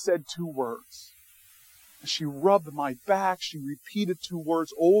she said 2 words. She rubbed my back. She repeated 2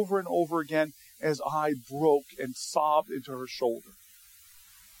 words over and over again as I broke and sobbed into her shoulder.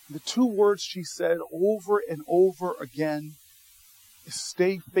 The 2 words she said over and over again is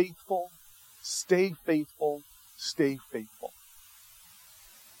stay faithful, stay faithful, stay faithful.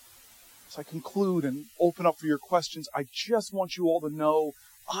 As I conclude and open up for your questions, I just want you all to know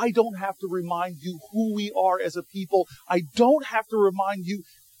I don't have to remind you who we are as a people. I don't have to remind you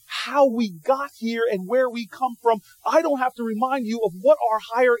how we got here and where we come from. I don't have to remind you of what our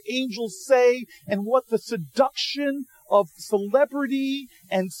higher angels say and what the seduction of celebrity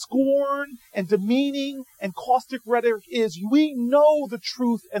and scorn and demeaning and caustic rhetoric is. We know the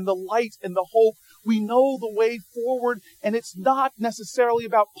truth and the light and the hope. We know the way forward, and it's not necessarily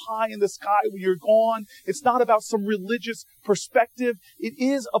about pie in the sky when you're gone. It's not about some religious perspective. It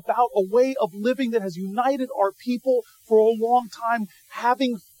is about a way of living that has united our people for a long time,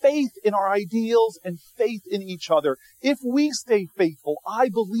 having faith in our ideals and faith in each other. If we stay faithful, I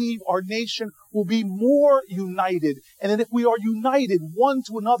believe our nation will be more united. And then if we are united one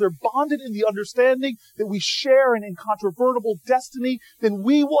to another, bonded in the understanding that we share an incontrovertible destiny, then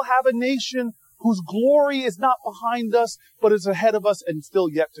we will have a nation whose glory is not behind us, but is ahead of us and still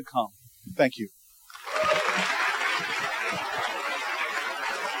yet to come. Thank you.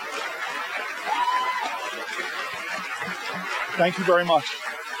 Thank you very much.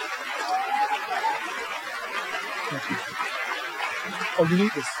 Thank you. Oh, you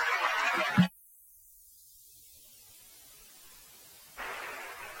need this.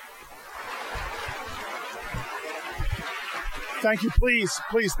 Thank you. Please,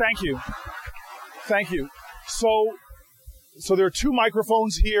 thank you. Thank you. So there are two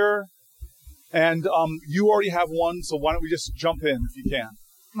microphones here, and you already have one, so why don't we just jump in if you can.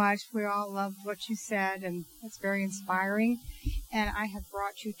 Much. We all loved what you said, and it's very inspiring. And I have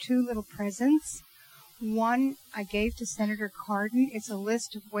brought you two little presents. One I gave to Senator Cardin. It's a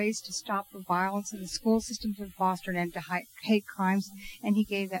list of ways to stop the violence in the school systems in Foster and to hate crimes, and he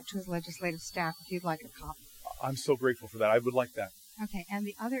gave that to his legislative staff if you'd like a copy. I'm so grateful for that. I would like that. Okay, and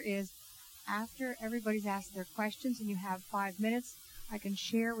the other is, after everybody's asked their questions and you have 5 minutes, I can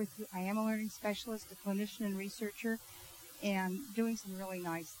share with you, I am a learning specialist, a clinician and researcher, and doing some really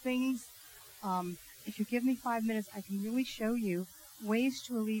nice things. If you give me 5 minutes, I can really show you ways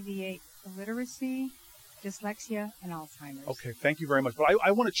to alleviate illiteracy, dyslexia, and Alzheimer's. Okay, thank you very much. But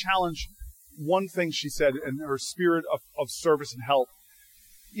I want to challenge one thing she said in her spirit of service and help.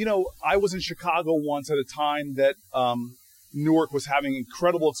 You know, I was in Chicago once at a time that Newark was having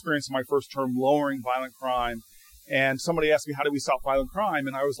incredible experience in my first term lowering violent crime. And somebody asked me, how do we stop violent crime?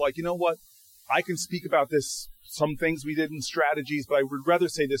 And I was like, you know what? I can speak about this, some things we did in strategies, but I would rather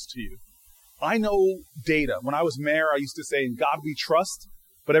say this to you. I know data. When I was mayor, I used to say, in God we trust,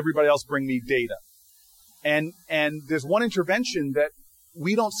 but everybody else bring me data. And there's one intervention that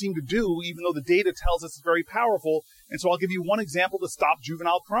we don't seem to do, even though the data tells us it's very powerful. And so I'll give you one example to stop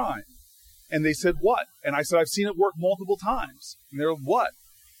juvenile crime. And they said, what? And I said, I've seen it work multiple times. And they're, what?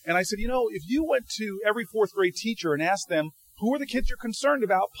 And I said, you know, if you went to every fourth grade teacher and asked them, who are the kids you're concerned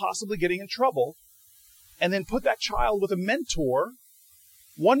about possibly getting in trouble? And then put that child with a mentor.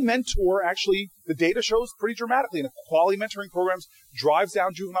 One mentor, actually, the data shows pretty dramatically in quality mentoring programs, drives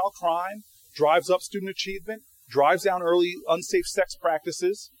down juvenile crime, drives up student achievement, drives down early unsafe sex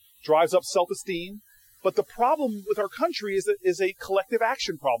practices, drives up self-esteem. But the problem with our country is a collective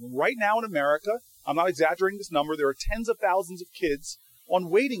action problem. Right now in America, I'm not exaggerating this number, there are tens of thousands of kids on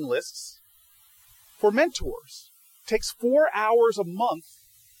waiting lists for mentors. It takes 4 hours a month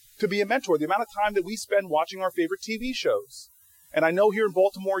to be a mentor, the amount of time that we spend watching our favorite TV shows. And I know here in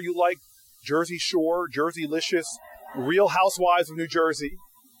Baltimore you like Jersey Shore, Jerseylicious, Real Housewives of New Jersey.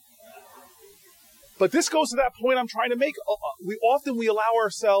 But this goes to that point I'm trying to make. We allow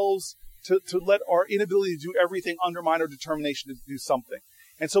ourselves to let our inability to do everything undermine our determination to do something.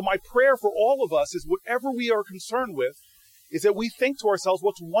 And so my prayer for all of us is whatever we are concerned with, is that we think to ourselves,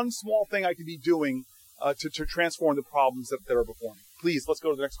 what's one small thing I could be doing to transform the problems that are before me? Please, let's go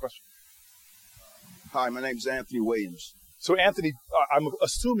to the next question. Hi, my name is Anthony Williams. So, Anthony, I'm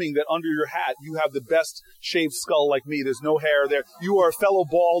assuming that under your hat, you have the best shaved skull like me. There's no hair there. You are a fellow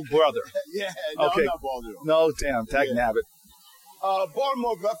bald brother. Yeah, no, okay. I'm not bald at all. No, damn, Nabbit.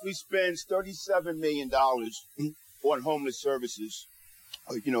 Baltimore roughly spends $37 million on homeless services,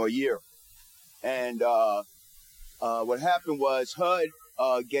 a year. And what happened was HUD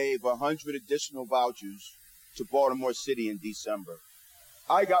gave 100 additional vouchers to Baltimore City in December.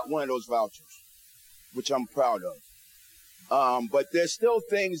 I got one of those vouchers, which I'm proud of. But there's still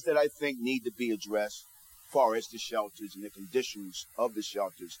things that I think need to be addressed as far as the shelters and the conditions of the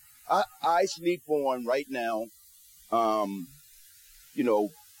shelters. I sleep on right now,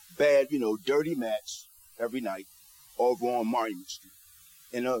 bad, dirty mats every night over on Monument Street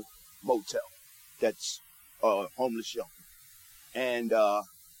in a motel that's a homeless shelter. And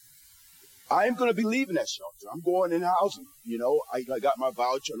I am going to be leaving that shelter. I'm going in housing. I got my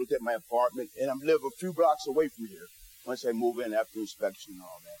voucher, I looked at my apartment, and I'm living a few blocks away from here once I move in after inspection and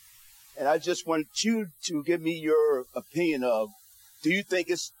all that. And I just want you to give me your opinion of, do you think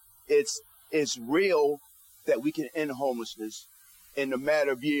it's it's real that we can end homelessness in a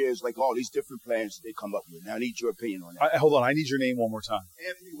matter of years, like all these different plans they come up with. Now, I need your opinion on that. Hold on. I need your name one more time.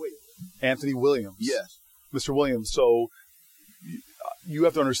 Anthony Williams. Anthony Williams. Yes. Mr. Williams, so you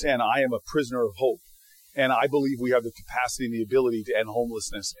have to understand, I am a prisoner of hope. And I believe we have the capacity and the ability to end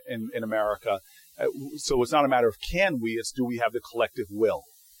homelessness in America. So it's not a matter of can we, it's do we have the collective will.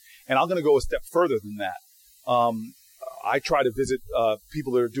 And I'm going to go a step further than that. I try to visit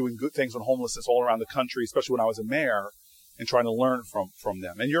people that are doing good things on homelessness all around the country, especially when I was a mayor, and trying to learn from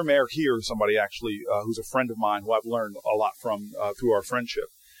them. And your mayor here is somebody actually who's a friend of mine who I've learned a lot from through our friendship.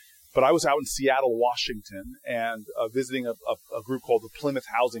 But I was out in Seattle, Washington, and visiting a group called the Plymouth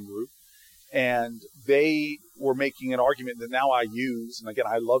Housing Group. And they were making an argument that now I use, and again,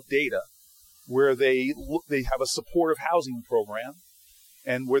 I love data, where they have a supportive housing program,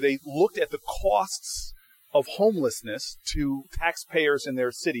 and where they looked at the costs of homelessness to taxpayers in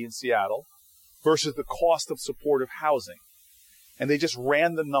their city in Seattle versus the cost of supportive housing. And they just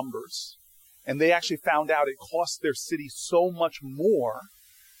ran the numbers, and they actually found out it cost their city so much more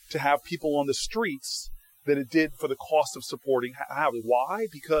to have people on the streets than it did for the cost of supporting housing. Why?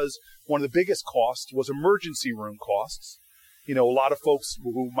 Because one of the biggest costs was emergency room costs. You know, a lot of folks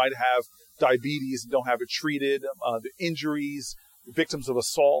who might have diabetes and don't have it treated, the injuries, victims of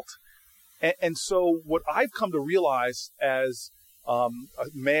assault. And so what I've come to realize as a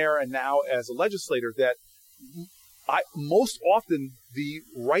mayor and now as a legislator, that most often the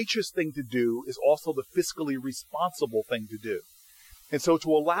righteous thing to do is also the fiscally responsible thing to do. And so to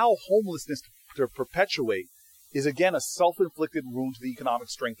allow homelessness to perpetuate is, again, a self-inflicted wound to the economic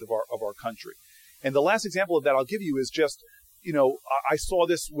strength of our country. And the last example of that I'll give you is just, you know, I saw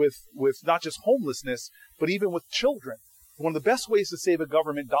this with not just homelessness, but even with children. One of the best ways to save a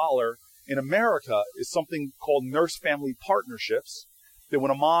government dollar in America is something called nurse-family partnerships, that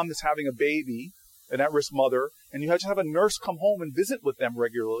when a mom is having a baby, an at-risk mother, and you just have a nurse come home and visit with them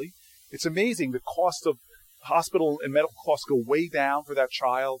regularly, it's amazing. The cost of hospital and medical costs go way down for that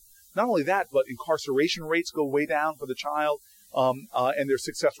child. Not only that, but incarceration rates go way down for the child, and their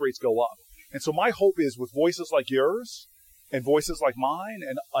success rates go up. And so my hope is, with voices like yours and voices like mine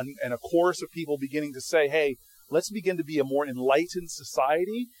and a chorus of people beginning to say, hey, let's begin to be a more enlightened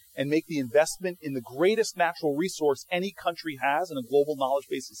society and make the investment in the greatest natural resource any country has in a global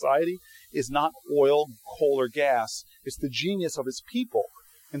knowledge-based society is not oil, coal, or gas. It's the genius of its people.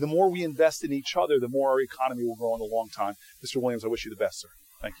 And the more we invest in each other, the more our economy will grow in a long time. Mr. Williams, I wish you the best, sir.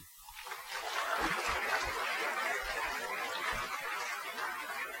 Thank you.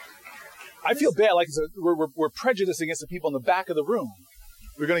 I feel bad, like we're prejudiced against the people in the back of the room.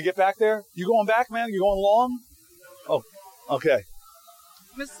 We're going to get back there? You going back, man? You going long? Oh, okay.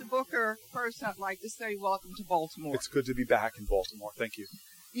 Mr. Booker, first I'd like to say welcome to Baltimore. It's good to be back in Baltimore. Thank you.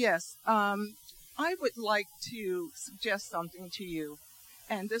 Yes. I would like to suggest something to you,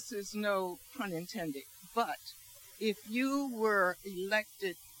 and this is no pun intended, but if you were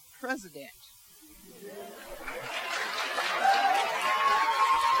elected president,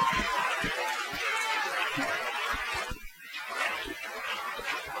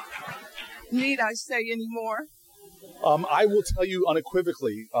 need I say any more? I will tell you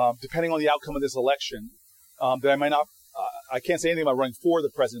unequivocally, depending on the outcome of this election, that I might not, I can't say anything about running for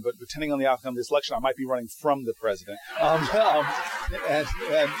the president, but depending on the outcome of this election, I might be running from the president.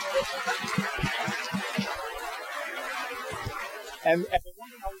 And the one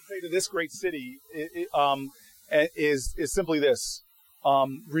thing I would say to this great city is simply this.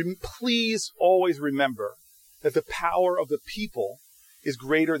 Please always remember that the power of the people is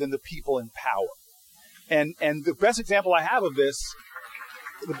greater than the people in power. And the best example I have of this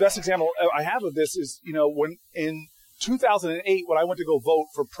is, you know, when in 2008, when I went to go vote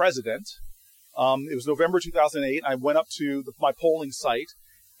for president, it was November 2008, I went up to my polling site,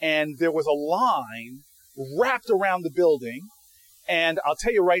 and there was a line wrapped around the building. And I'll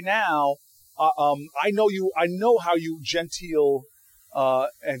tell you right now, I know how you genteel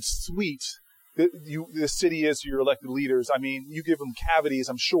and sweet the city is to your elected leaders. I mean, you give them cavities,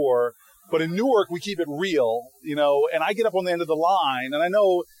 I'm sure. But in Newark, we keep it real, you know, and I get up on the end of the line. And I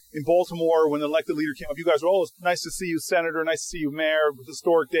know in Baltimore, when the elected leader came up, you guys were, oh, it's nice to see you, Senator, nice to see you, Mayor,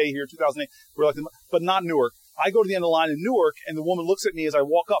 historic day here, 2008, we're elected, but not Newark. I go to the end of the line in Newark, and the woman looks at me as I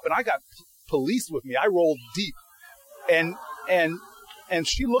walk up, and I got police with me. I rolled deep. And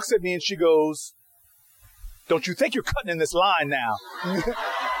she looks at me and she goes, don't you think you're cutting in this line now?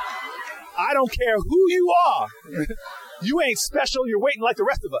 I don't care who you are. You ain't special. You're waiting like the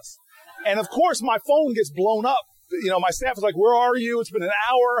rest of us. And of course, my phone gets blown up. You know, my staff is like, where are you? It's been an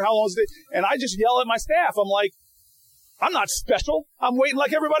hour. How long is it? And I just yell at my staff. I'm like, I'm not special. I'm waiting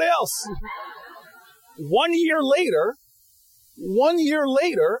like everybody else. 1 year later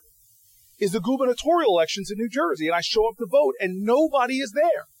is the gubernatorial elections in New Jersey, and I show up to vote, and nobody is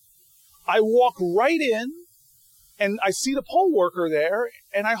there. I walk right in, and I see the poll worker there,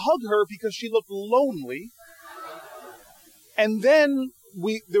 and I hug her because she looked lonely. And then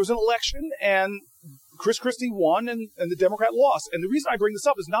there was an election, and Chris Christie won, and the Democrat lost. And the reason I bring this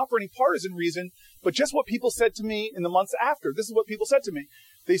up is not for any partisan reason, but just what people said to me in the months after. This is what people said to me.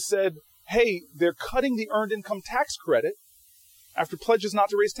 They said, hey, they're cutting the earned income tax credit. After pledges not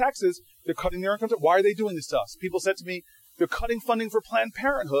to raise taxes, they're cutting their income tax. Why are they doing this to us? People said to me, they're cutting funding for Planned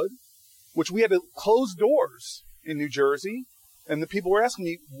Parenthood, which we had to close doors in New Jersey. And the people were asking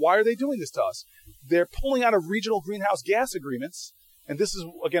me, why are they doing this to us? They're pulling out of regional greenhouse gas agreements. And this is,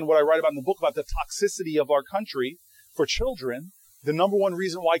 again, what I write about in the book about the toxicity of our country for children. The number one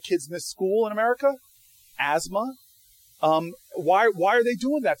reason why kids miss school in America, asthma. Why are they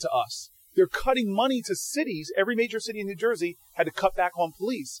doing that to us? They're cutting money to cities. Every major city in New Jersey had to cut back on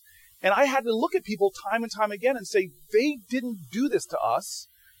police. And I had to look at people time and time again and say, they didn't do this to us.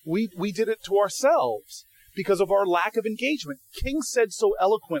 We did it to ourselves because of our lack of engagement. King said so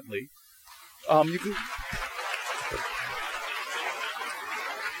eloquently,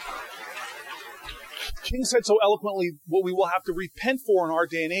 King said so eloquently, what we will have to repent for in our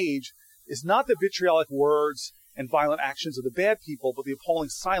day and age is not the vitriolic words and violent actions of the bad people, but the appalling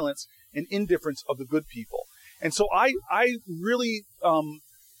silence and indifference of the good people. And so I really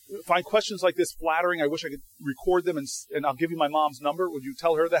find questions like this flattering. I wish I could record them, and I'll give you my mom's number. Would you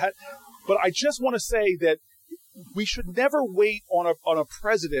tell her that? But I just want to say that we should never wait on a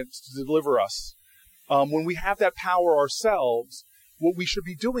president to deliver us. When we have that power ourselves, what we should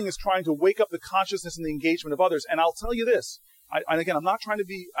be doing is trying to wake up the consciousness and the engagement of others. And I'll tell you this, and again, I'm trying to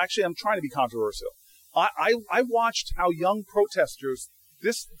be controversial. I watched how young protesters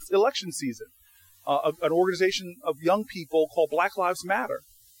this election season, an organization of young people called Black Lives Matter,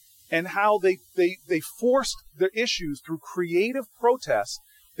 and how they forced their issues through creative protest.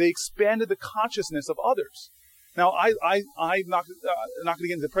 They expanded the consciousness of others. Now, I'm not going to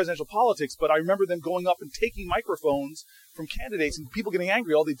get into presidential politics, but I remember them going up and taking microphones from candidates and people getting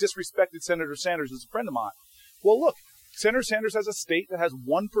angry. Oh, they disrespected Senator Sanders, who's a friend of mine. Well, look, Senator Sanders has a state that has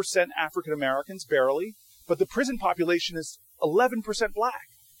 1% African Americans, barely, but the prison population is 11% black.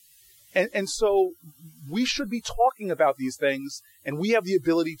 And so we should be talking about these things, and we have the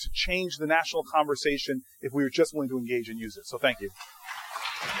ability to change the national conversation if we are just willing to engage and use it. So thank you.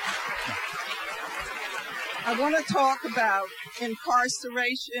 I want to talk about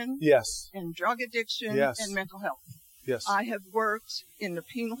incarceration, yes, and drug addiction, yes, and mental health. Yes. I have worked in the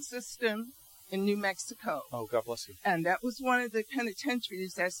penal system in New Mexico. Oh, God bless you. And that was one of the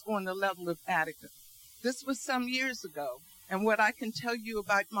penitentiaries that's on the level of Attica. This was some years ago. And what I can tell you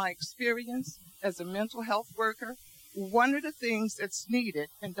about my experience as a mental health worker, one of the things that's needed,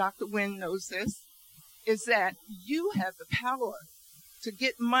 and Dr. Wynn knows this, is that you have the power to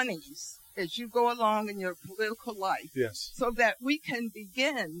get monies as you go along in your political life. Yes. So that we can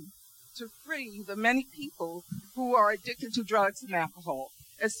begin to free the many people who are addicted to drugs and alcohol,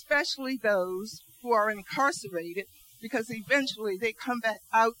 especially those who are incarcerated, because eventually they come back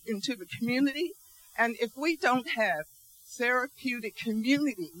out into the community. And if we don't have therapeutic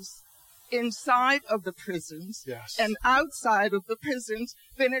communities inside of the prisons, yes, and outside of the prisons,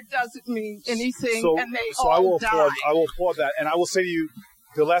 then it doesn't mean anything, and they so all die. I will applaud that. And I will say to you,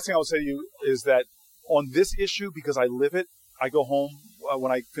 the last thing I will say to you is that on this issue, because I live it, I go home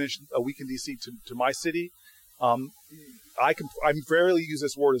when I finish a week in D.C. to my city. I rarely use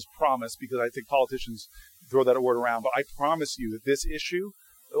this word as promise because I think politicians throw that word around. But I promise you that this issue,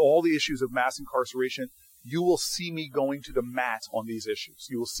 all the issues of mass incarceration, you will see me going to the mat on these issues.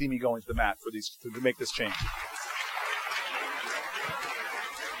 You will see me going to the mat for these to make this change.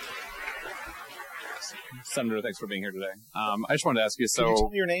 Senator, thanks for being here today. I just wanted to ask you, Can you tell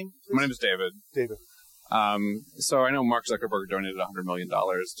me your name, please? My name is David. David. So I know Mark Zuckerberg donated $100 million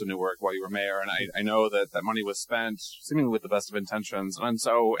to Newark while you were mayor, and I know that money was spent seemingly with the best of intentions, and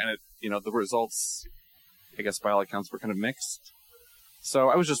the results, I guess by all accounts, were kind of mixed. So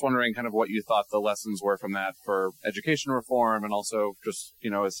I was just wondering kind of what you thought the lessons were from that for education reform, and also just,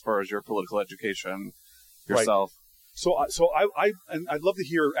 as far as your political education yourself. Right. So I'd love to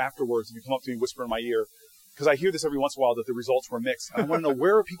hear afterwards if you come up to me and whisper in my ear, because I hear this every once in a while that the results were mixed. I want to know,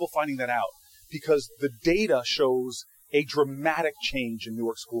 where are people finding that out? Because the data shows a dramatic change in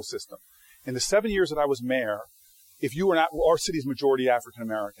Newark school system. In the 7 years that I was mayor, if you were not, our city's majority African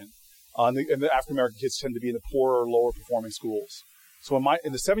American, and the African American kids tend to be in the poorer, lower performing schools. So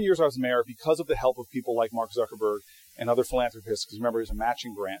in the 7 years I was mayor, because of the help of people like Mark Zuckerberg and other philanthropists, because remember, it's a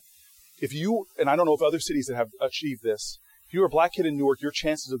matching grant. If you, and I don't know if other cities that have achieved this, if you're a black kid in Newark, your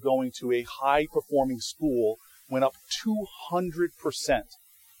chances of going to a high-performing school went up 200%.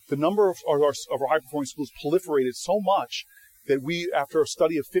 The number of our high-performing schools proliferated so much that we, after a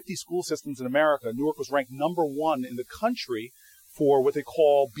study of 50 school systems in America, Newark was ranked number 1 in the country for what they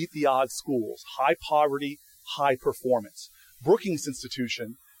call beat-the-odds schools, high poverty, high performance. Brookings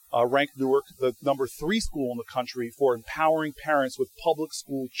Institution ranked Newark the number 3 school in the country for empowering parents with public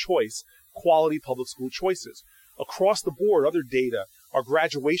school choice, quality public school choices. Across the board, other data, our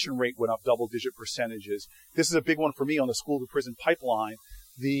graduation rate went up double-digit percentages. This is a big one for me on the school-to-prison pipeline.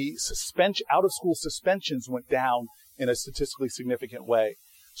 The out-of-school suspensions went down in a statistically significant way.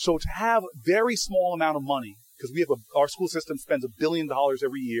 So to have very small amount of money, because our school system spends $1 billion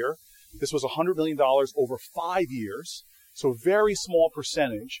every year. This was $100 million over 5 years. So very small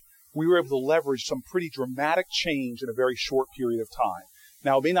percentage. We were able to leverage some pretty dramatic change in a very short period of time.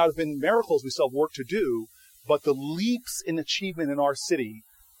 Now, it may not have been miracles. We still have work to do, but the leaps in achievement in our city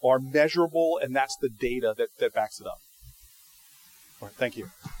are measurable, and that's the data that backs it up. All right, thank you.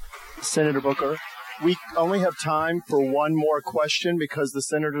 Senator Booker, we only have time for one more question because the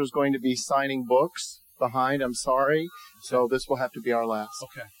senator is going to be signing books behind. I'm sorry. So this will have to be our last.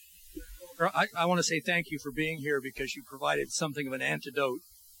 Okay. I want to say thank you for being here because you provided something of an antidote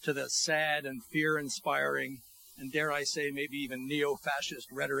to the sad and fear-inspiring and, dare I say, maybe even neo-fascist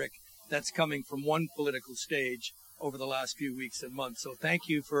rhetoric that's coming from one political stage over the last few weeks and months. So thank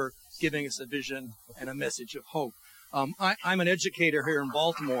you for giving us a vision and a message of hope. I'm an educator here in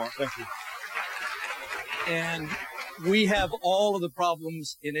Baltimore. Thank you. And we have all of the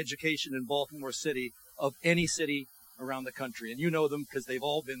problems in education in Baltimore City of any city around the country. And you know them because they've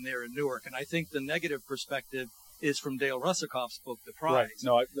all been there in Newark. And I think the negative perspective is from Dale Russakoff's book, The Prize.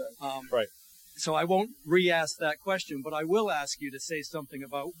 Right. Right. So I won't re-ask that question, but I will ask you to say something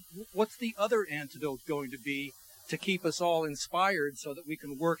about what's the other antidote going to be to keep us all inspired so that we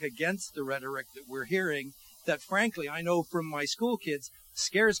can work against the rhetoric that we're hearing that, frankly, I know from my school kids,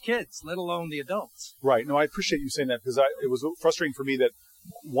 scares kids, let alone the adults. Right. No, I appreciate you saying that because it was frustrating for me that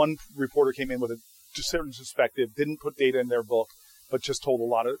one reporter came in with a certain perspective, didn't put data in their book, but just told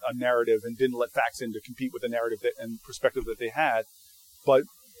a narrative and didn't let facts in to compete with the narrative and perspective that they had. But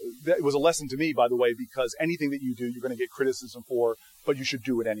it was a lesson to me, by the way, because anything that you do, you're going to get criticism for, but you should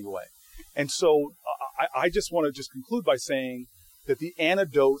do it anyway. And so I just want to just conclude by saying that the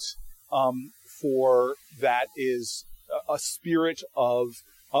antidote for that is a spirit of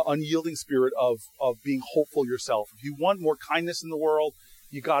unyielding spirit of being hopeful yourself. If you want more kindness in the world,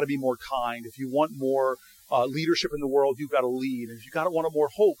 you got to be more kind. If you want more leadership in the world, you've got to lead. And if you got to want more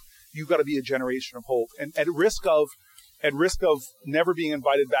hope, you've got to be a generation of hope. And at risk of never being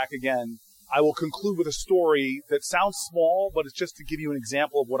invited back again, I will conclude with a story that sounds small, but it's just to give you an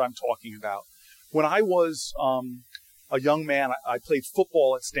example of what I'm talking about. When I was a young man, I played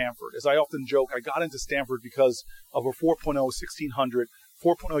football at Stanford. As I often joke, I got into Stanford because of a 4.0, 1,600,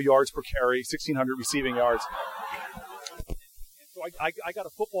 4.0 yards per carry, 1,600 receiving yards. So I got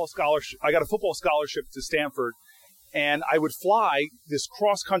a football scholarship. I got a football scholarship to Stanford, and I would fly this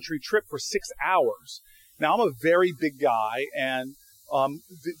cross-country trip for 6 hours. Now, I'm a very big guy, and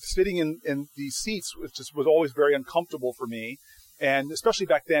sitting in these seats was always very uncomfortable for me. And especially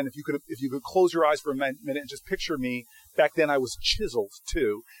back then, if you could close your eyes for a minute and just picture me, back then I was chiseled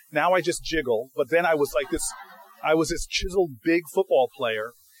too. Now I just jiggle, but then I was this chiseled big football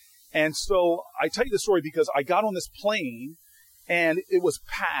player. And so I tell you the story because I got on this plane and it was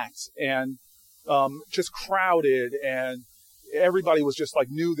packed and just crowded, and everybody was just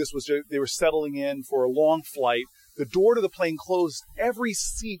knew this was they were settling in for a long flight. The door to the plane closed. Every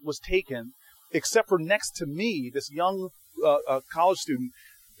seat was taken except for next to me, this young college student.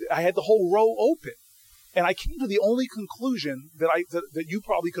 I had the whole row open, and I came to the only conclusion that you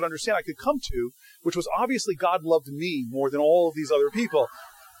probably could understand I could come to, which was obviously God loved me more than all of these other people.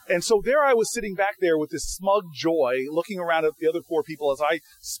 And so there I was sitting back there with this smug joy, looking around at the other poor people as I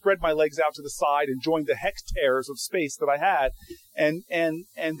spread my legs out to the side, enjoying the hectares of space that I had. And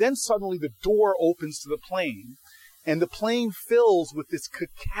then suddenly the door opens to the plane, and the plane fills with this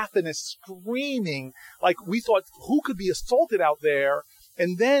cacophonous screaming, like we thought, who could be assaulted out there?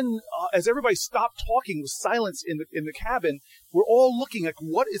 And then as everybody stopped talking, with silence in the cabin, we're all looking at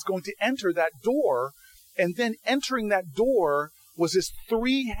what is going to enter that door. And then entering that door was this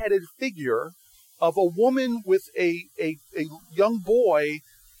three-headed figure of a woman with a young boy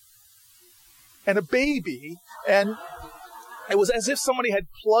and a baby, and it was as if somebody had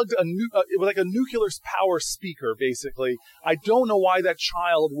plugged it was like a nuclear power speaker, basically. I don't know why that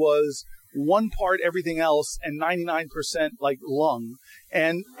child was 1 part everything else and 99% like lung.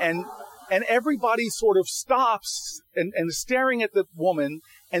 And everybody sort of stops and is staring at the woman.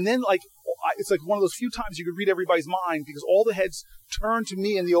 And then like, it's like one of those few times you could read everybody's mind because all the heads turn to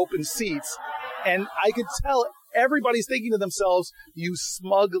me in the open seats. And I could tell everybody's thinking to themselves, you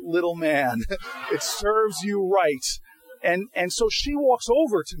smug little man, it serves you right. And so she walks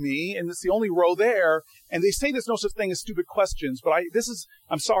over to me, and it's the only row there, and they say there's no such thing as stupid questions, but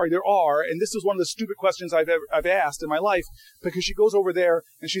I'm sorry, there are, and this is one of the stupid questions I've asked in my life, because she goes over there,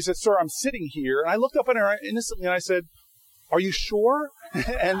 and she said, sir, I'm sitting here, and I looked up at her innocently, and I said, are you sure?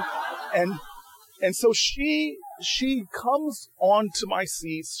 and so she comes onto my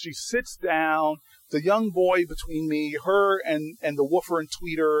seats, she sits down, the young boy between me, her and the woofer and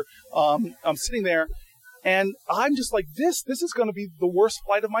tweeter, I'm sitting there, and I'm just like, this is going to be the worst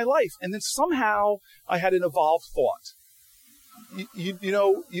flight of my life. And then somehow I had an evolved thought. You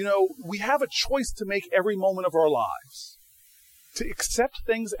know, we have a choice to make every moment of our lives, to accept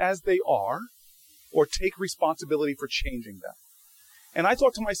things as they are or take responsibility for changing them. And I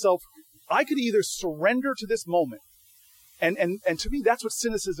thought to myself, I could either surrender to this moment. And to me, that's what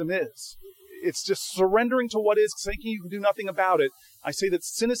cynicism is. It's just surrendering to what is, thinking you can do nothing about it. I say that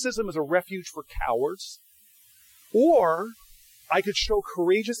cynicism is a refuge for cowards. Or I could show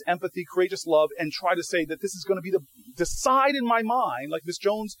courageous empathy, courageous love, and try to say that this is going to be decide in my mind, like Miss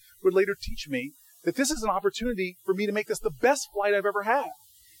Jones would later teach me, that this is an opportunity for me to make this the best flight I've ever had.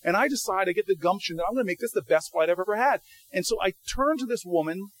 And I decide, I get the gumption that I'm going to make this the best flight I've ever had. And so I turn to this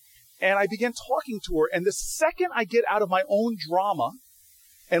woman, and I began talking to her. And the second I get out of my own drama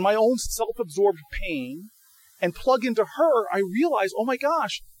and my own self-absorbed pain and plug into her, I realize, oh my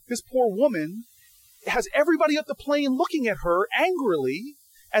gosh, this poor woman has everybody at the plane looking at her angrily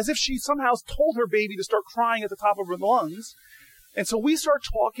as if she somehow told her baby to start crying at the top of her lungs. And so we start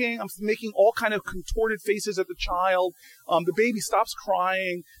talking. I'm making all kind of contorted faces at the child. The baby stops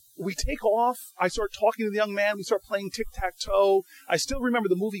crying. We take off. I start talking to the young man. We start playing tic-tac-toe. I still remember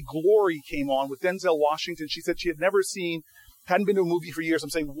the movie Glory came on with Denzel Washington. She said she had never hadn't been to a movie for years.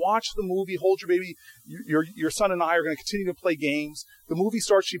 I'm saying, watch the movie, hold your baby. Your son and I are going to continue to play games. The movie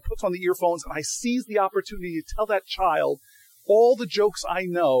starts, she puts on the earphones, and I seize the opportunity to tell that child all the jokes I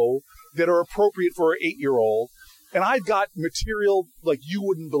know that are appropriate for an 8-year-old. And I've got material like you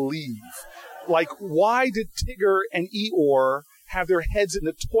wouldn't believe. Like, why did Tigger and Eeyore have their heads in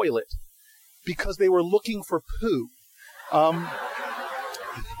the toilet? Because they were looking for poo.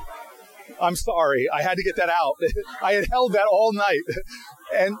 I'm sorry. I had to get that out. I had held that all night.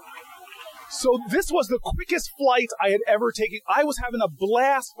 And so this was the quickest flight I had ever taken. I was having a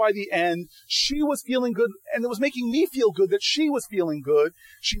blast by the end. She was feeling good, and it was making me feel good that she was feeling good.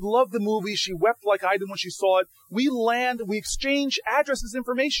 She loved the movie. She wept like I did when she saw it. We land. We exchange addresses,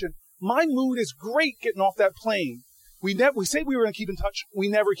 information. My mood is great getting off that plane. We say we were going to keep in touch. We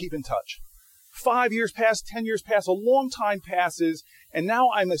never keep in touch. 5 years pass, 10 years pass, a long time passes, and now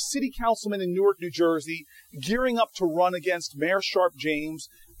I'm a city councilman in Newark, New Jersey, gearing up to run against Mayor Sharp James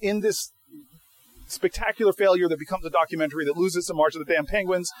in this spectacular failure that becomes a documentary that loses to March of the Damn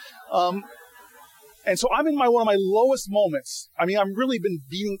Penguins. And so I'm in one of my lowest moments. I mean, I'm really been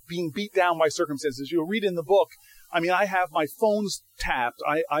being beat down by circumstances. You'll read in the book. I mean, I have my phones tapped.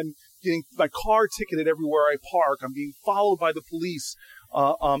 I'm getting my car ticketed everywhere I park. I'm being followed by the police.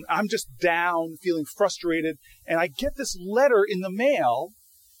 I'm just down, feeling frustrated. And I get this letter in the mail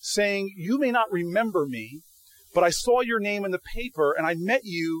saying, you may not remember me, but I saw your name in the paper and I met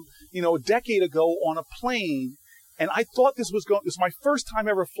you, a decade ago on a plane. And I thought this was my first time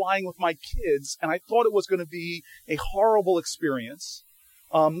ever flying with my kids. And I thought it was going to be a horrible experience.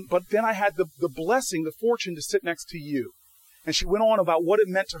 But then I had the blessing, the fortune to sit next to you. And she went on about what it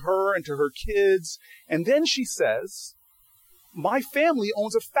meant to her and to her kids. And then she says, my family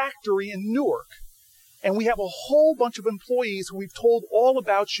owns a factory in Newark, and we have a whole bunch of employees who we've told all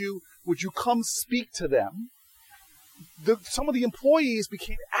about you. Would you come speak to them? Some of the employees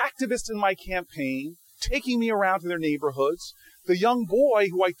became activists in my campaign, taking me around to their neighborhoods. The young boy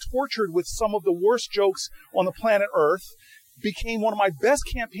who I tortured with some of the worst jokes on the planet Earth became one of my best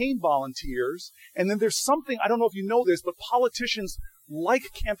campaign volunteers. And then there's something, I don't know if you know this, but politicians like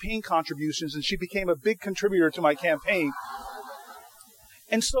campaign contributions, and she became a big contributor to my campaign.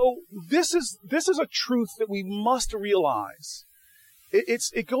 And so this is a truth that we must realize.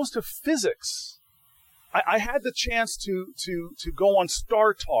 It goes to physics. I had the chance to go on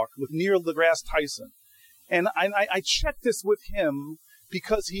Star Talk with Neil deGrasse Tyson. And I checked this with him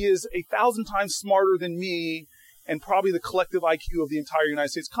because he is 1,000 times smarter than me and probably the collective IQ of the entire United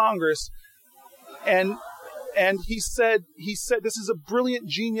States Congress. And And he said, this is a brilliant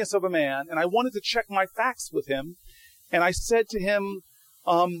genius of a man. And I wanted to check my facts with him. And I said to him,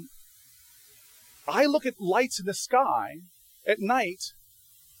 I look at lights in the sky at night,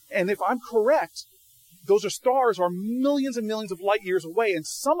 and if I'm correct, those stars are millions and millions of light years away, and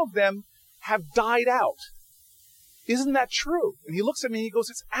some of them have died out. Isn't that true? And he looks at me and he goes,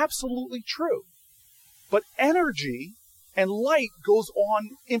 it's absolutely true. But energy and light goes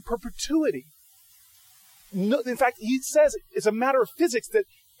on in perpetuity. No, in fact, he says it's a matter of physics that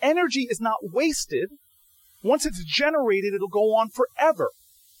energy is not wasted. Once it's generated, it'll go on forever.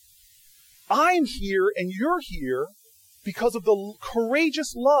 I'm here and you're here because of the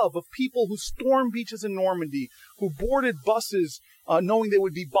courageous love of people who stormed beaches in Normandy, who boarded buses knowing they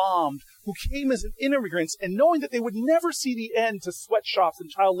would be bombed, who came as immigrants and knowing that they would never see the end to sweatshops and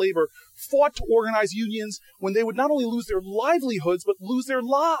child labor, fought to organize unions when they would not only lose their livelihoods, but lose their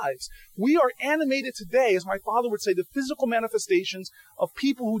lives. We are animated today, as my father would say, the physical manifestations of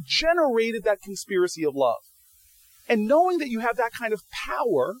people who generated that conspiracy of love. And knowing that you have that kind of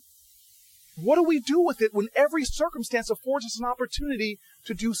power, what do we do with it when every circumstance affords us an opportunity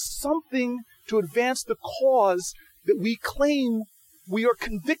to do something to advance the cause that we claim we are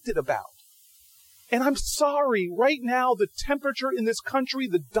convicted about? And I'm sorry, right now the temperature in this country,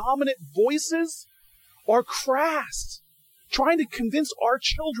 the dominant voices are crass, trying to convince our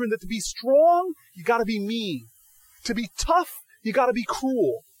children that to be strong, you gotta be mean. To be tough, you gotta be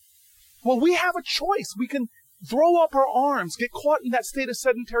cruel. Well, we have a choice. We can throw up our arms, get caught in that state of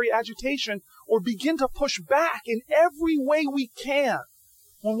sedentary agitation, or begin to push back in every way we can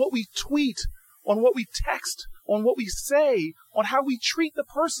on what we tweet, on what we text, on what we say, on how we treat the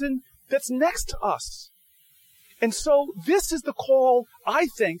person that's next to us. And so this is the call, I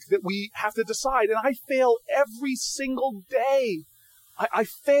think, that we have to decide. And I fail every single day. I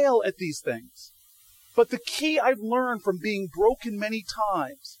fail at these things. But the key I've learned from being broken many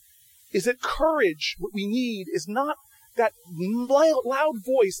times is that courage, what we need, is not that loud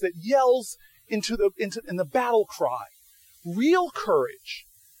voice that yells in the battle cry. Real courage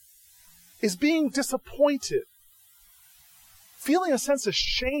is being disappointed, feeling a sense of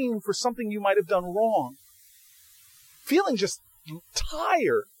shame for something you might have done wrong, feeling just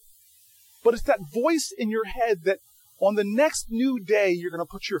tired. But it's that voice in your head that on the next new day, you're going to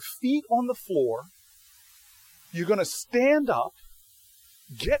put your feet on the floor, you're going to stand up,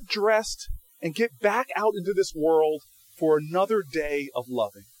 get dressed, and get back out into this world for another day of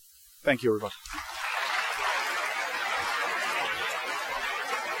loving. Thank you, everybody.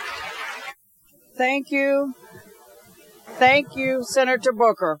 Thank you. Thank you, Senator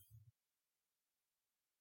Booker.